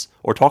Louis,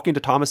 or talking to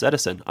Thomas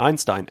Edison,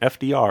 Einstein,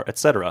 FDR,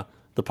 etc.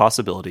 The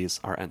possibilities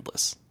are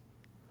endless."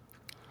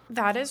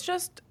 That is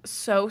just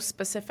so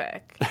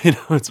specific. You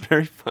know, it's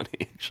very funny,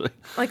 actually.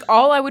 Like,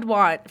 all I would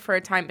want for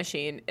a time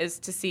machine is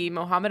to see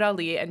Muhammad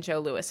Ali and Joe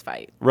Louis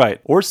fight.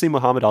 Right. Or see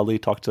Muhammad Ali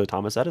talk to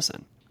Thomas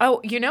Edison.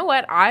 Oh, you know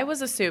what? I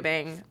was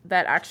assuming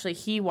that actually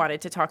he wanted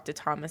to talk to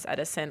Thomas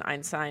Edison,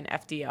 Einstein,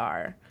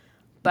 FDR.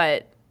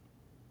 But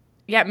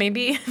yeah,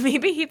 maybe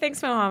he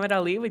thinks Muhammad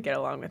Ali would get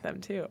along with them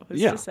too.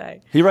 Who's to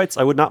say? He writes,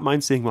 "I would not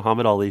mind seeing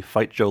Muhammad Ali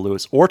fight Joe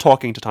Louis or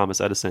talking to Thomas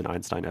Edison,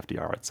 Einstein,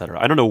 FDR, etc."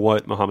 I don't know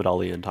what Muhammad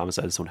Ali and Thomas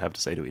Edison would have to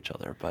say to each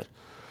other, but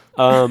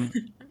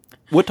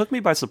what took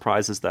me by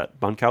surprise is that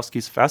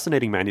Bankowski's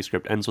fascinating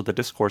manuscript ends with a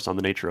discourse on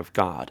the nature of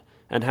God,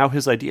 and how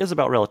his ideas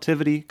about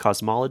relativity,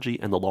 cosmology,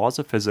 and the laws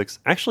of physics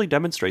actually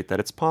demonstrate that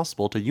it's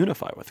possible to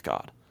unify with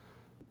God.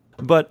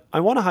 But I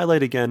want to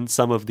highlight again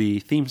some of the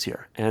themes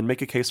here and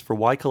make a case for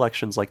why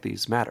collections like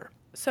these matter.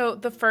 So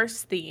the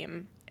first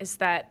theme is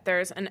that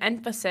there's an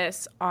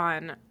emphasis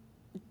on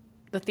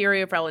the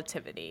theory of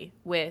relativity,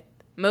 with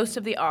most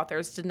of the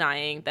authors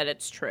denying that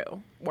it's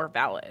true or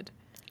valid.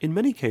 In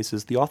many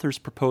cases, the authors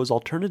propose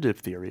alternative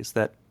theories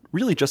that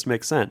really just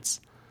make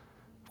sense.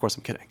 Of course,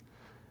 I'm kidding.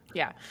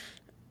 Yeah.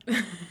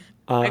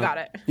 I got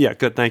it. Yeah,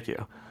 good, thank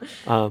you.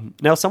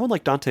 Now, someone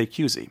like Dante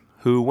Cusey,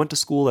 who went to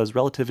school as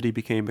relativity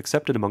became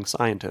accepted among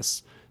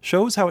scientists,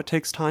 shows how it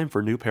takes time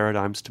for new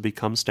paradigms to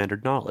become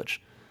standard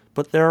knowledge.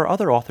 But there are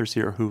other authors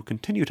here who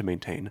continue to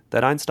maintain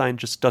that Einstein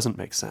just doesn't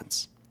make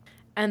sense.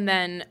 And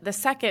then the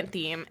second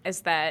theme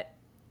is that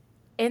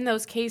in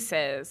those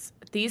cases,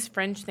 these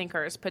fringe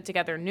thinkers put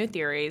together new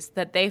theories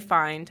that they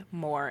find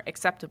more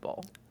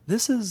acceptable.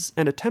 This is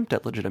an attempt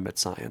at legitimate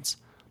science,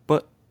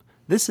 but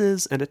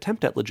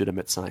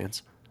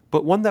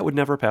one that would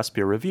never pass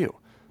peer review,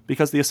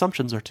 because the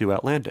assumptions are too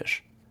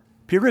outlandish.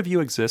 Peer review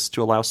exists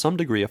to allow some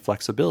degree of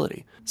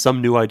flexibility.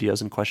 Some new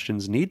ideas and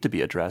questions need to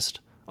be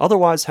addressed.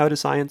 Otherwise, how does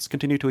science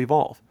continue to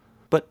evolve?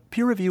 But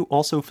peer review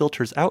also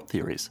filters out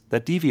theories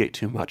that deviate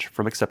too much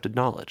from accepted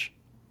knowledge.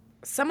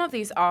 Some of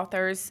these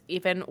authors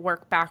even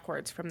work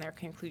backwards from their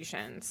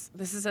conclusions.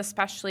 This is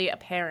especially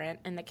apparent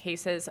in the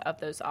cases of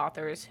those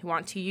authors who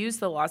want to use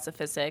the laws of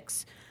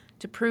physics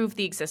to prove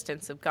the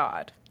existence of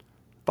God.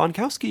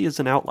 Bankowski is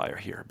an outlier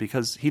here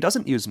because he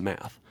doesn't use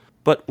math,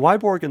 but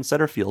Weiborg and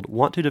Setterfield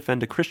want to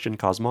defend a Christian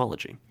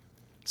cosmology.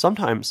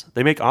 Sometimes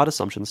they make odd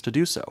assumptions to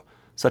do so,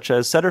 such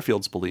as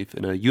Setterfield's belief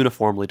in a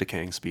uniformly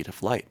decaying speed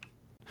of light.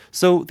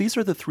 So these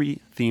are the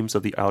three themes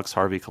of the Alex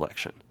Harvey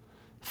collection.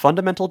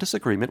 Fundamental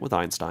disagreement with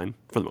Einstein,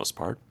 for the most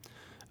part,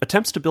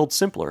 attempts to build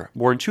simpler,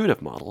 more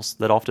intuitive models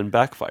that often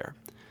backfire,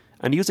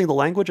 and using the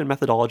language and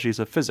methodologies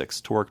of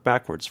physics to work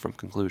backwards from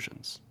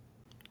conclusions.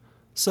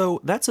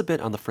 So that's a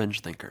bit on the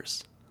fringe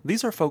thinkers.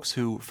 These are folks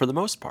who, for the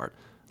most part,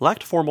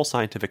 lacked formal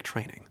scientific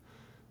training.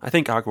 I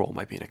think Agrawal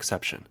might be an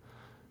exception.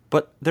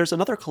 But there's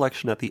another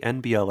collection at the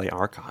NBLA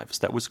archives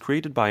that was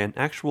created by an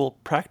actual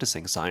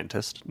practicing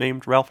scientist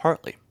named Ralph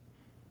Hartley.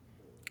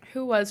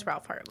 Who was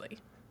Ralph Hartley?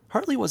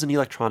 Hartley was an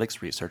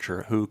electronics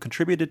researcher who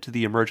contributed to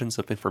the emergence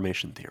of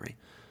information theory.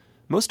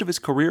 Most of his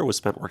career was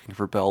spent working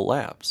for Bell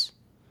Labs.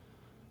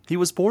 He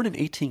was born in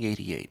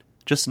 1888,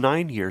 just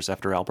 9 years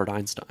after Albert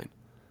Einstein.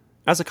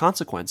 As a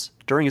consequence,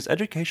 during his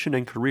education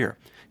and career,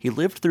 he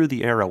lived through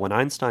the era when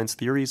Einstein's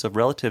theories of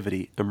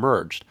relativity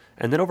emerged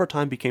and then over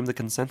time became the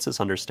consensus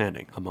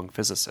understanding among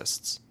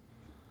physicists.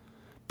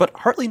 But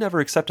Hartley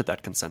never accepted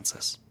that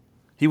consensus.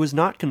 He was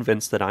not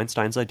convinced that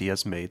Einstein's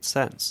ideas made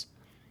sense.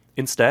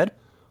 Instead,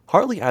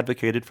 Hartley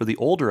advocated for the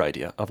older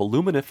idea of a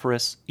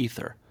luminiferous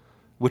ether,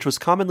 which was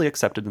commonly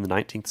accepted in the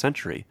 19th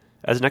century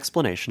as an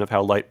explanation of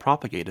how light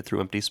propagated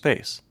through empty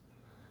space.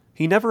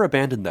 He never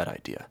abandoned that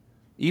idea,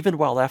 even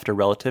while after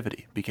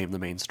relativity became the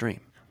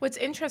mainstream. What's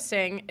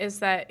interesting is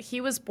that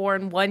he was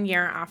born 1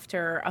 year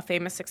after a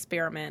famous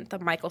experiment, the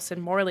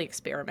Michelson-Morley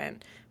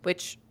experiment,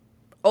 which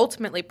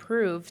ultimately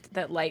proved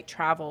that light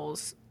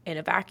travels in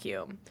a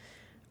vacuum.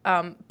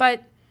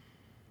 But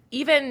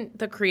even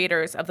the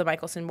creators of the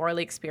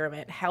Michelson-Morley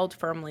experiment held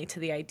firmly to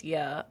the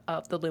idea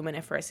of the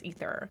luminiferous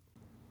ether.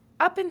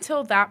 Up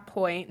until that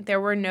point,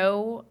 there were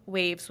no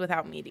waves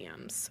without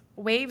mediums.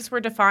 Waves were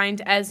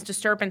defined as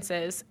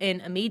disturbances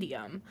in a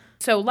medium.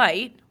 So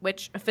light,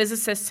 which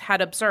physicists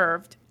had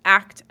observed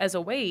act as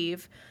a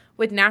wave,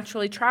 would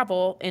naturally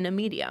travel in a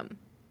medium.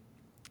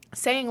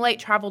 Saying light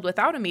traveled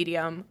without a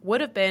medium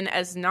would have been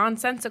as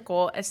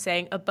nonsensical as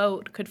saying a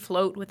boat could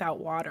float without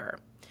water.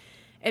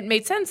 It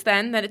made sense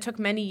then that it took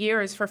many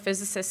years for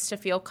physicists to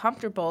feel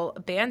comfortable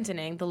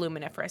abandoning the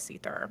luminiferous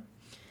ether.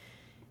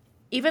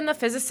 Even the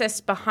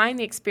physicist behind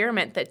the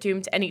experiment that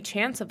doomed any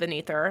chance of an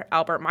ether,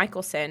 Albert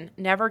Michelson,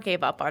 never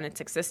gave up on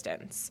its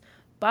existence.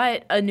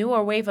 But a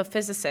newer wave of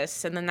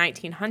physicists in the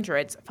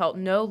 1900s felt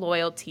no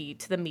loyalty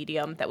to the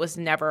medium that was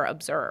never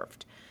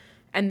observed,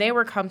 and they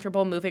were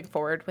comfortable moving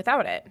forward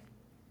without it,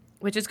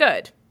 which is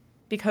good,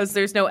 because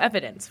there's no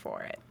evidence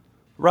for it.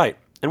 Right.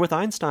 And with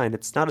Einstein,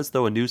 it's not as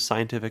though a new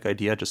scientific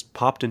idea just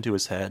popped into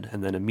his head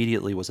and then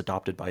immediately was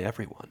adopted by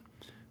everyone.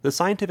 The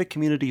scientific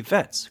community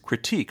vets,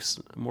 critiques,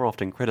 more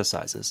often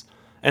criticizes,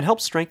 and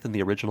helps strengthen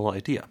the original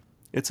idea.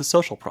 It's a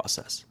social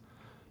process.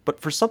 But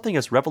for something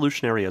as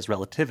revolutionary as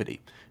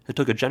relativity, it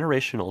took a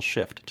generational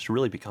shift to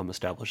really become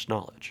established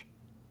knowledge.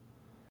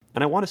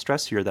 And I want to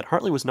stress here that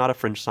Hartley was not a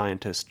fringe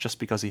scientist just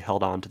because he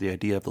held on to the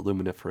idea of the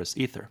luminiferous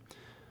ether.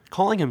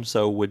 Calling him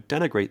so would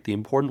denigrate the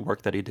important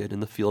work that he did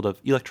in the field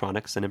of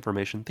electronics and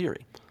information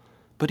theory.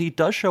 But he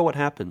does show what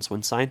happens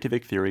when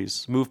scientific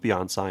theories move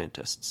beyond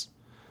scientists.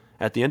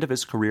 At the end of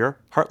his career,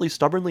 Hartley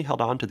stubbornly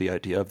held on to the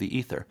idea of the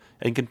ether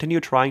and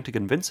continued trying to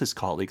convince his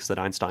colleagues that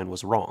Einstein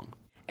was wrong.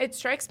 It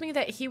strikes me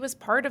that he was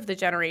part of the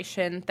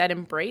generation that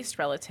embraced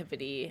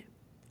relativity,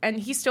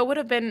 and he still would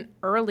have been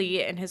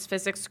early in his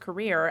physics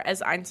career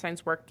as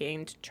Einstein's work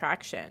gained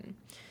traction.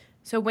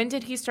 So when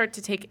did he start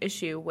to take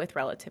issue with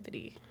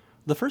relativity?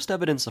 The first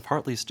evidence of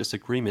Hartley's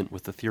disagreement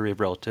with the theory of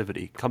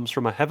relativity comes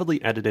from a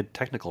heavily edited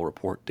technical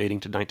report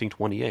dating to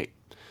 1928.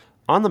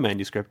 On the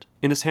manuscript,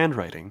 in his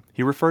handwriting,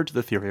 he referred to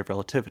the theory of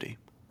relativity,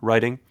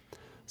 writing,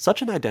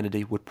 "Such an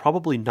identity would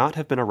probably not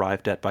have been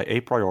arrived at by a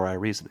priori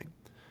reasoning.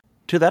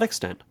 To that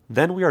extent,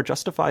 then we are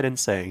justified in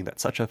saying that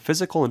such a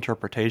physical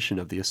interpretation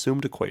of the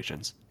assumed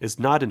equations is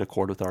not in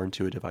accord with our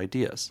intuitive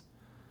ideas.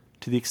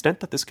 To the extent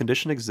that this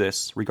condition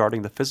exists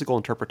regarding the physical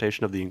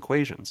interpretation of the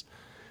equations,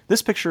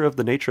 this picture of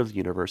the nature of the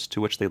universe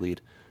to which they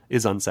lead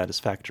is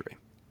unsatisfactory."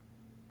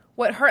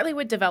 What Hartley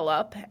would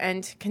develop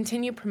and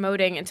continue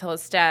promoting until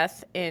his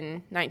death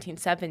in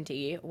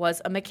 1970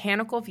 was a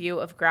mechanical view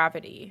of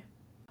gravity,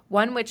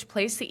 one which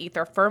placed the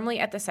ether firmly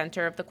at the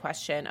center of the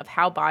question of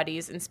how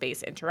bodies in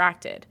space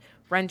interacted,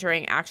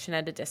 rendering action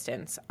at a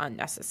distance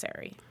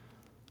unnecessary.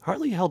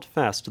 Hartley held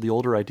fast to the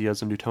older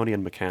ideas of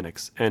Newtonian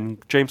mechanics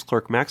and James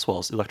Clerk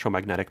Maxwell's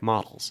electromagnetic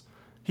models.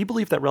 He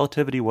believed that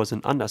relativity was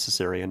an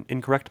unnecessary and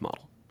incorrect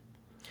model.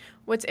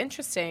 What's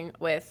interesting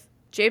with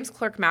James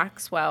Clerk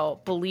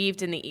Maxwell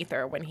believed in the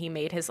ether when he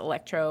made his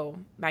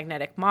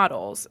electromagnetic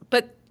models,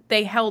 but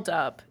they held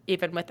up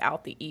even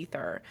without the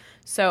ether.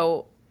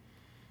 So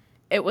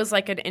it was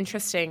like an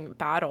interesting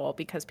battle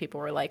because people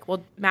were like,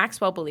 well,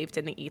 Maxwell believed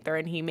in the ether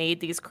and he made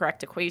these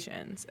correct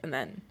equations, and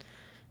then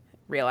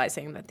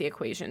realizing that the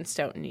equations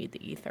don't need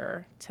the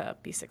ether to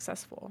be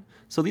successful.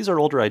 So these are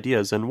older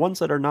ideas and ones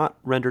that are not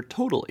rendered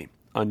totally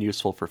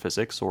unuseful for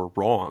physics or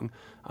wrong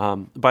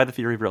by the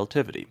theory of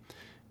relativity.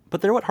 But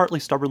they're what Hartley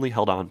stubbornly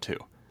held on to,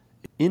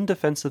 in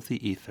defense of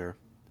the ether,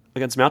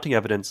 against mounting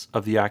evidence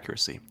of the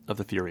accuracy of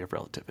the theory of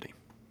relativity.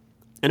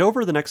 And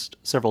over the next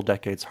several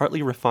decades,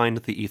 Hartley refined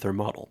the ether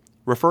model,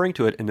 referring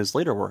to it in his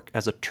later work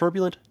as a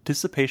turbulent,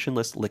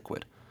 dissipationless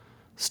liquid.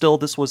 Still,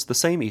 this was the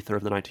same ether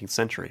of the 19th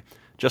century,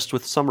 just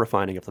with some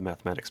refining of the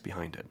mathematics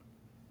behind it.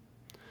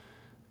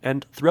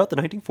 And throughout the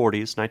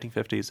 1940s,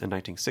 1950s, and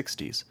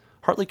 1960s,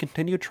 Hartley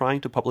continued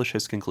trying to publish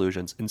his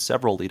conclusions in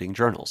several leading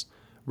journals,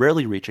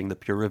 rarely reaching the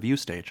peer review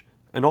stage,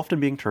 and often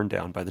being turned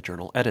down by the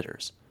journal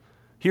editors.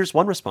 Here's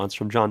one response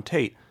from John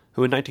Tate,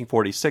 who in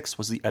 1946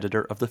 was the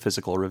editor of the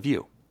Physical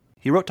Review.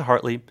 He wrote to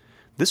Hartley,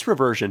 "This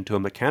reversion to a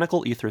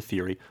mechanical ether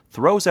theory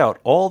throws out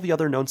all the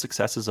other known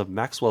successes of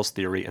Maxwell's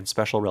theory and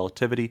special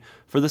relativity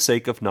for the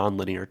sake of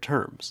nonlinear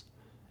terms.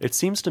 It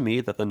seems to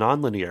me that the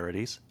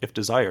nonlinearities, if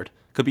desired,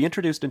 could be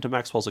introduced into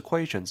Maxwell's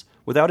equations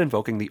without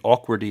invoking the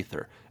awkward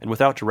ether and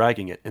without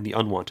dragging it in the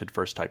unwanted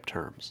first-type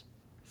terms."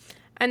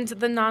 And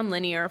the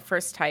nonlinear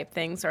first-type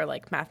things are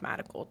like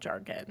mathematical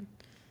jargon,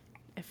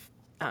 if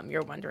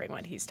you're wondering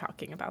what he's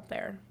talking about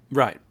there.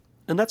 Right.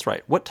 And that's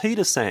right. What Tate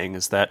is saying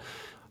is that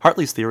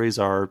Hartley's theories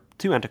are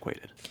too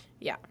antiquated.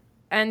 Yeah.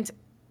 And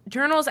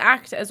journals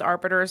act as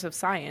arbiters of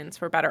science,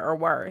 for better or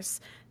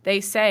worse. They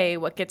say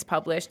what gets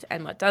published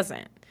and what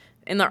doesn't.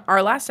 In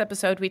our last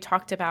episode, we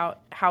talked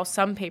about how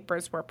some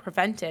papers were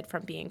prevented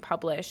from being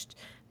published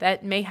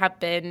that may have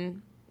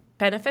been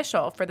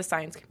beneficial for the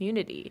science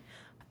community.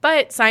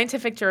 But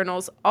scientific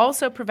journals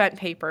also prevent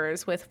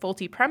papers with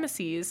faulty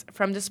premises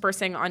from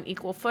dispersing on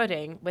equal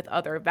footing with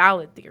other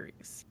valid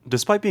theories.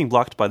 Despite being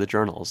blocked by the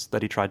journals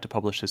that he tried to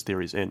publish his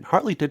theories in,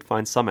 Hartley did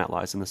find some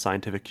allies in the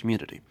scientific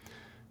community.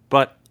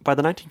 But by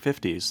the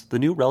 1950s, the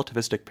new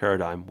relativistic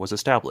paradigm was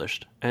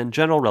established, and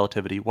general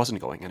relativity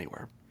wasn't going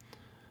anywhere.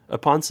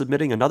 Upon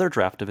submitting another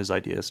draft of his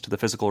ideas to the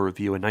Physical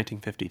Review in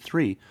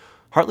 1953,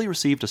 Hartley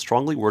received a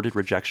strongly worded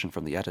rejection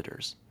from the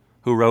editors,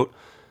 who wrote,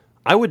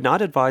 "I would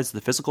not advise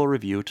the Physical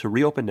Review to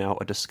reopen now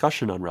a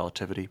discussion on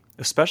relativity,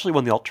 especially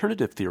when the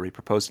alternative theory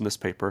proposed in this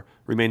paper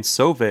remains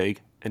so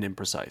vague and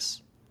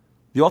imprecise.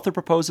 The author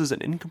proposes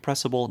an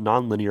incompressible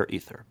nonlinear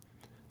ether.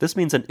 This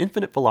means an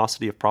infinite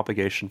velocity of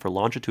propagation for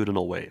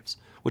longitudinal waves,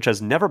 which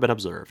has never been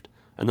observed,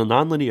 and the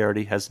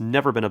nonlinearity has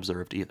never been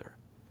observed either.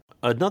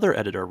 Another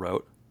editor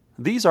wrote,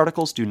 "These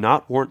articles do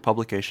not warrant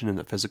publication in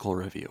the Physical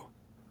Review.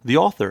 The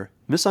author,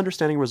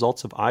 misunderstanding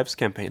results of Ives'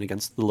 campaign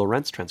against the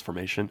Lorentz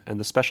transformation and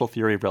the special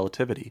theory of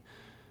relativity,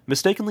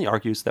 mistakenly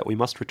argues that we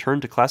must return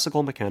to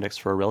classical mechanics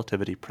for a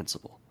relativity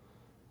principle.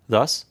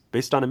 Thus,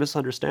 based on a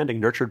misunderstanding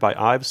nurtured by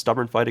Ives'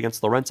 stubborn fight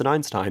against Lorentz and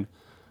Einstein,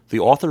 the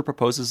author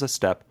proposes a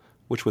step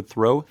which would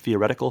throw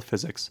theoretical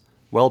physics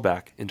well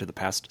back into the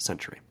past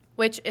century."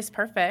 Which is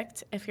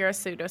perfect if you're a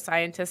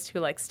pseudoscientist who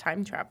likes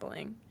time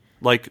traveling.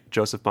 Like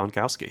Joseph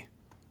Bonkowski.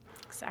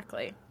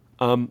 Exactly.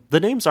 The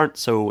names aren't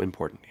so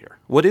important here.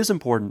 What is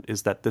important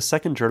is that the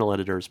second journal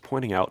editor is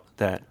pointing out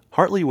that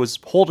Hartley was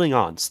holding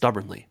on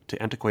stubbornly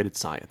to antiquated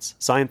science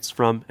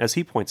from, as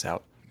he points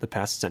out, the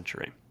past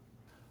century.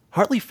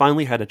 Hartley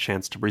finally had a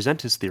chance to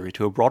present his theory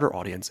to a broader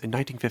audience in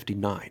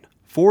 1959,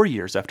 4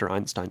 years after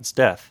Einstein's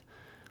death,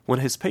 when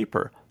his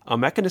paper, A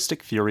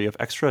Mechanistic Theory of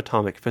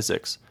Extraatomic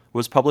Physics,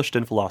 was published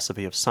in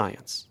Philosophy of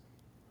Science.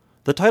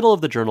 The title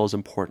of the journal is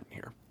important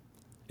here.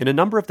 In a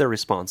number of their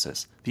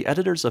responses, the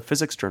editors of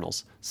physics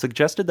journals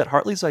suggested that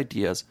Hartley's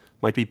ideas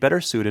might be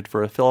better suited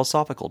for a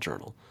philosophical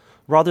journal,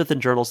 rather than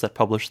journals that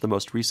publish the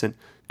most recent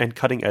and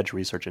cutting-edge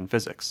research in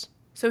physics.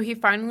 So he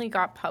finally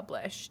got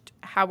published.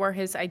 How were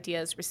his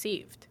ideas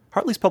received?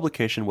 Hartley's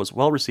publication was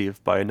well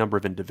received by a number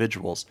of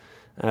individuals,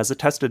 as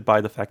attested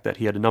by the fact that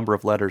he had a number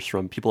of letters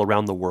from people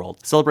around the world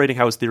celebrating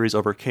how his theories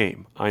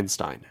overcame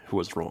Einstein, who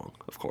was wrong,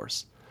 of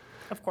course.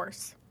 Of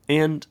course.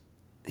 And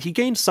he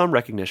gained some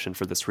recognition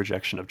for this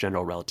rejection of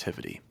general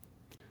relativity.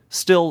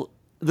 Still,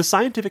 the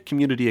scientific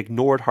community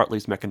ignored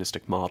Hartley's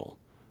mechanistic model,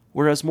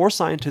 whereas more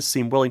scientists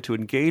seemed willing to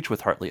engage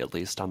with Hartley at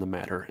least on the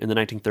matter in the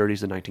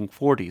 1930s and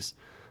 1940s.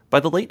 By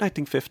the late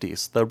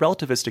 1950s, the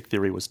relativistic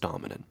theory was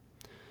dominant.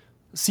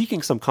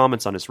 Seeking some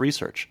comments on his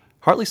research,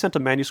 Hartley sent a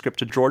manuscript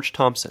to George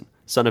Thomson,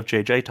 son of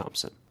J.J.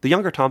 Thomson. The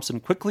younger Thomson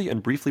quickly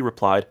and briefly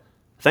replied,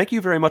 "Thank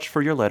you very much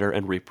for your letter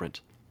and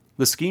reprint.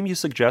 The scheme you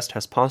suggest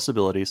has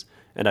possibilities,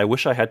 and I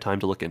wish I had time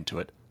to look into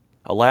it.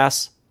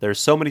 Alas, there are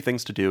so many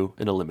things to do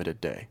in a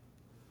limited day."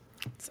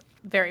 It's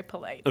very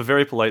polite. A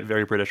very polite,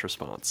 very British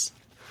response.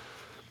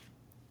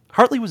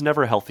 Hartley was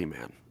never a healthy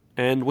man,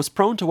 and was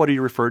prone to what he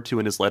referred to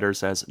in his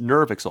letters as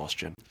nerve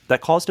exhaustion that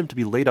caused him to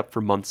be laid up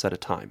for months at a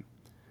time.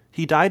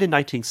 He died in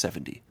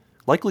 1970,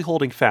 likely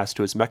holding fast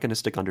to his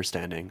mechanistic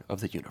understanding of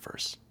the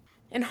universe.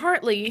 In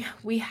Hartley,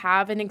 we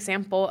have an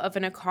example of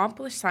an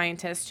accomplished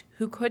scientist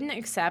who couldn't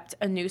accept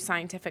a new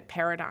scientific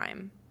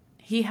paradigm.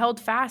 He held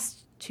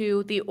fast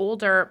to the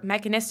older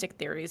mechanistic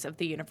theories of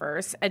the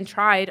universe and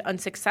tried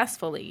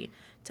unsuccessfully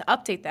to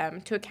update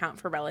them to account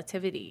for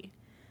relativity.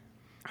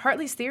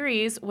 Hartley's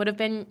theories would have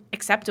been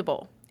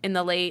acceptable in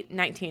the late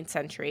 19th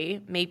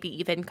century, maybe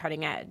even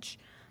cutting edge.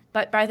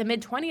 But by the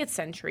mid-20th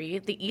century,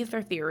 the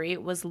ether theory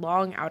was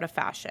long out of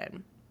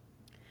fashion.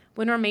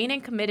 When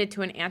remaining committed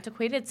to an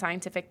antiquated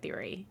scientific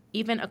theory,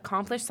 even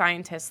accomplished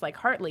scientists like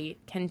Hartley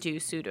can do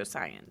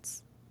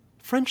pseudoscience.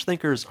 Fringe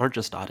thinkers aren't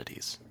just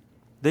oddities.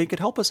 They could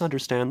help us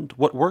understand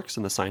what works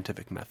in the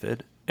scientific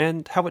method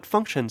and how it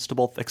functions to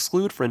both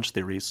exclude fringe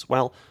theories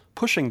while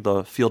pushing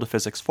the field of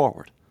physics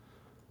forward.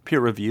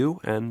 Peer review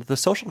and the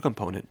social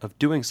component of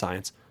doing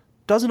science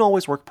doesn't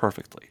always work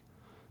perfectly,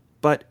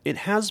 but it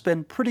has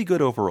been pretty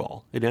good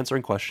overall in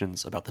answering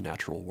questions about the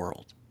natural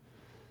world.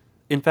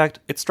 In fact,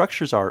 its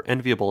structures are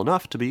enviable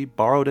enough to be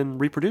borrowed and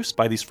reproduced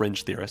by these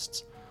fringe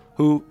theorists,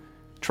 who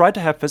tried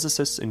to have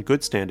physicists in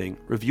good standing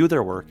review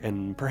their work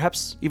and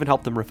perhaps even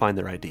help them refine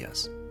their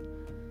ideas.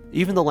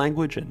 Even the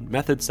language and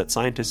methods that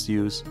scientists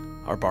use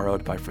are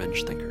borrowed by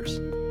fringe thinkers.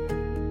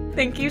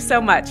 Thank you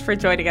so much for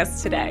joining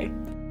us today.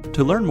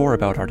 To learn more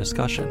about our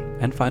discussion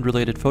and find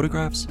related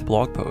photographs,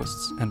 blog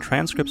posts, and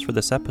transcripts for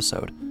this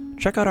episode,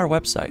 check out our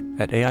website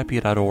at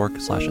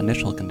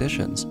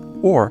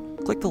aip.org/initialconditions or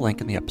click the link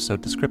in the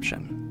episode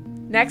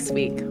description. Next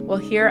week, we'll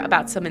hear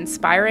about some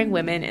inspiring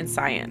women in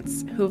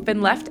science who have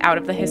been left out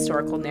of the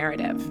historical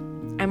narrative.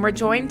 And we're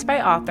joined by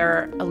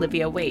author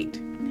Olivia Waite,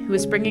 who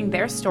is bringing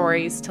their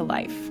stories to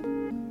life.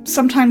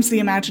 Sometimes the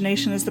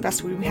imagination is the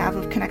best way we have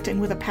of connecting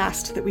with a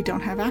past that we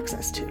don't have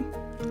access to.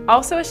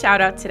 Also a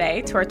shout out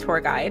today to our tour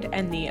guide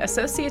and the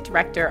Associate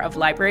Director of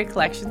Library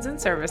Collections and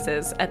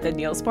Services at the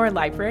Niels Bohr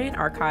Library and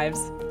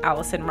Archives,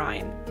 Allison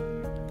Ryan.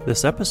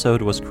 This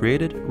episode was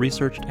created,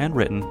 researched, and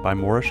written by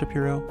Maura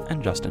Shapiro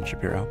and Justin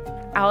Shapiro.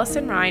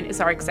 Allison Ryan is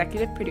our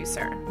executive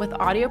producer, with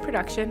audio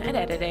production and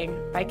editing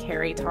by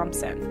Carrie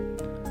Thompson.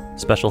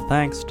 Special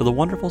thanks to the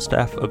wonderful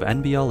staff of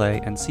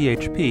NBLA and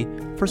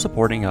CHP for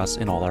supporting us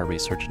in all our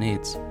research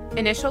needs.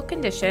 Initial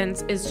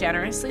Conditions is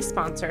generously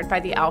sponsored by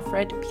the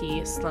Alfred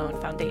P. Sloan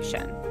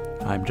Foundation.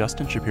 I'm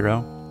Justin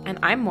Shapiro. And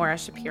I'm Maura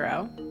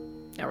Shapiro.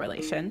 No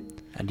relation.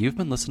 And you've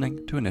been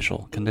listening to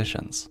Initial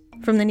Conditions.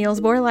 From the Niels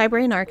Bohr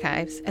Library and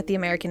Archives at the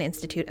American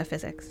Institute of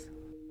Physics.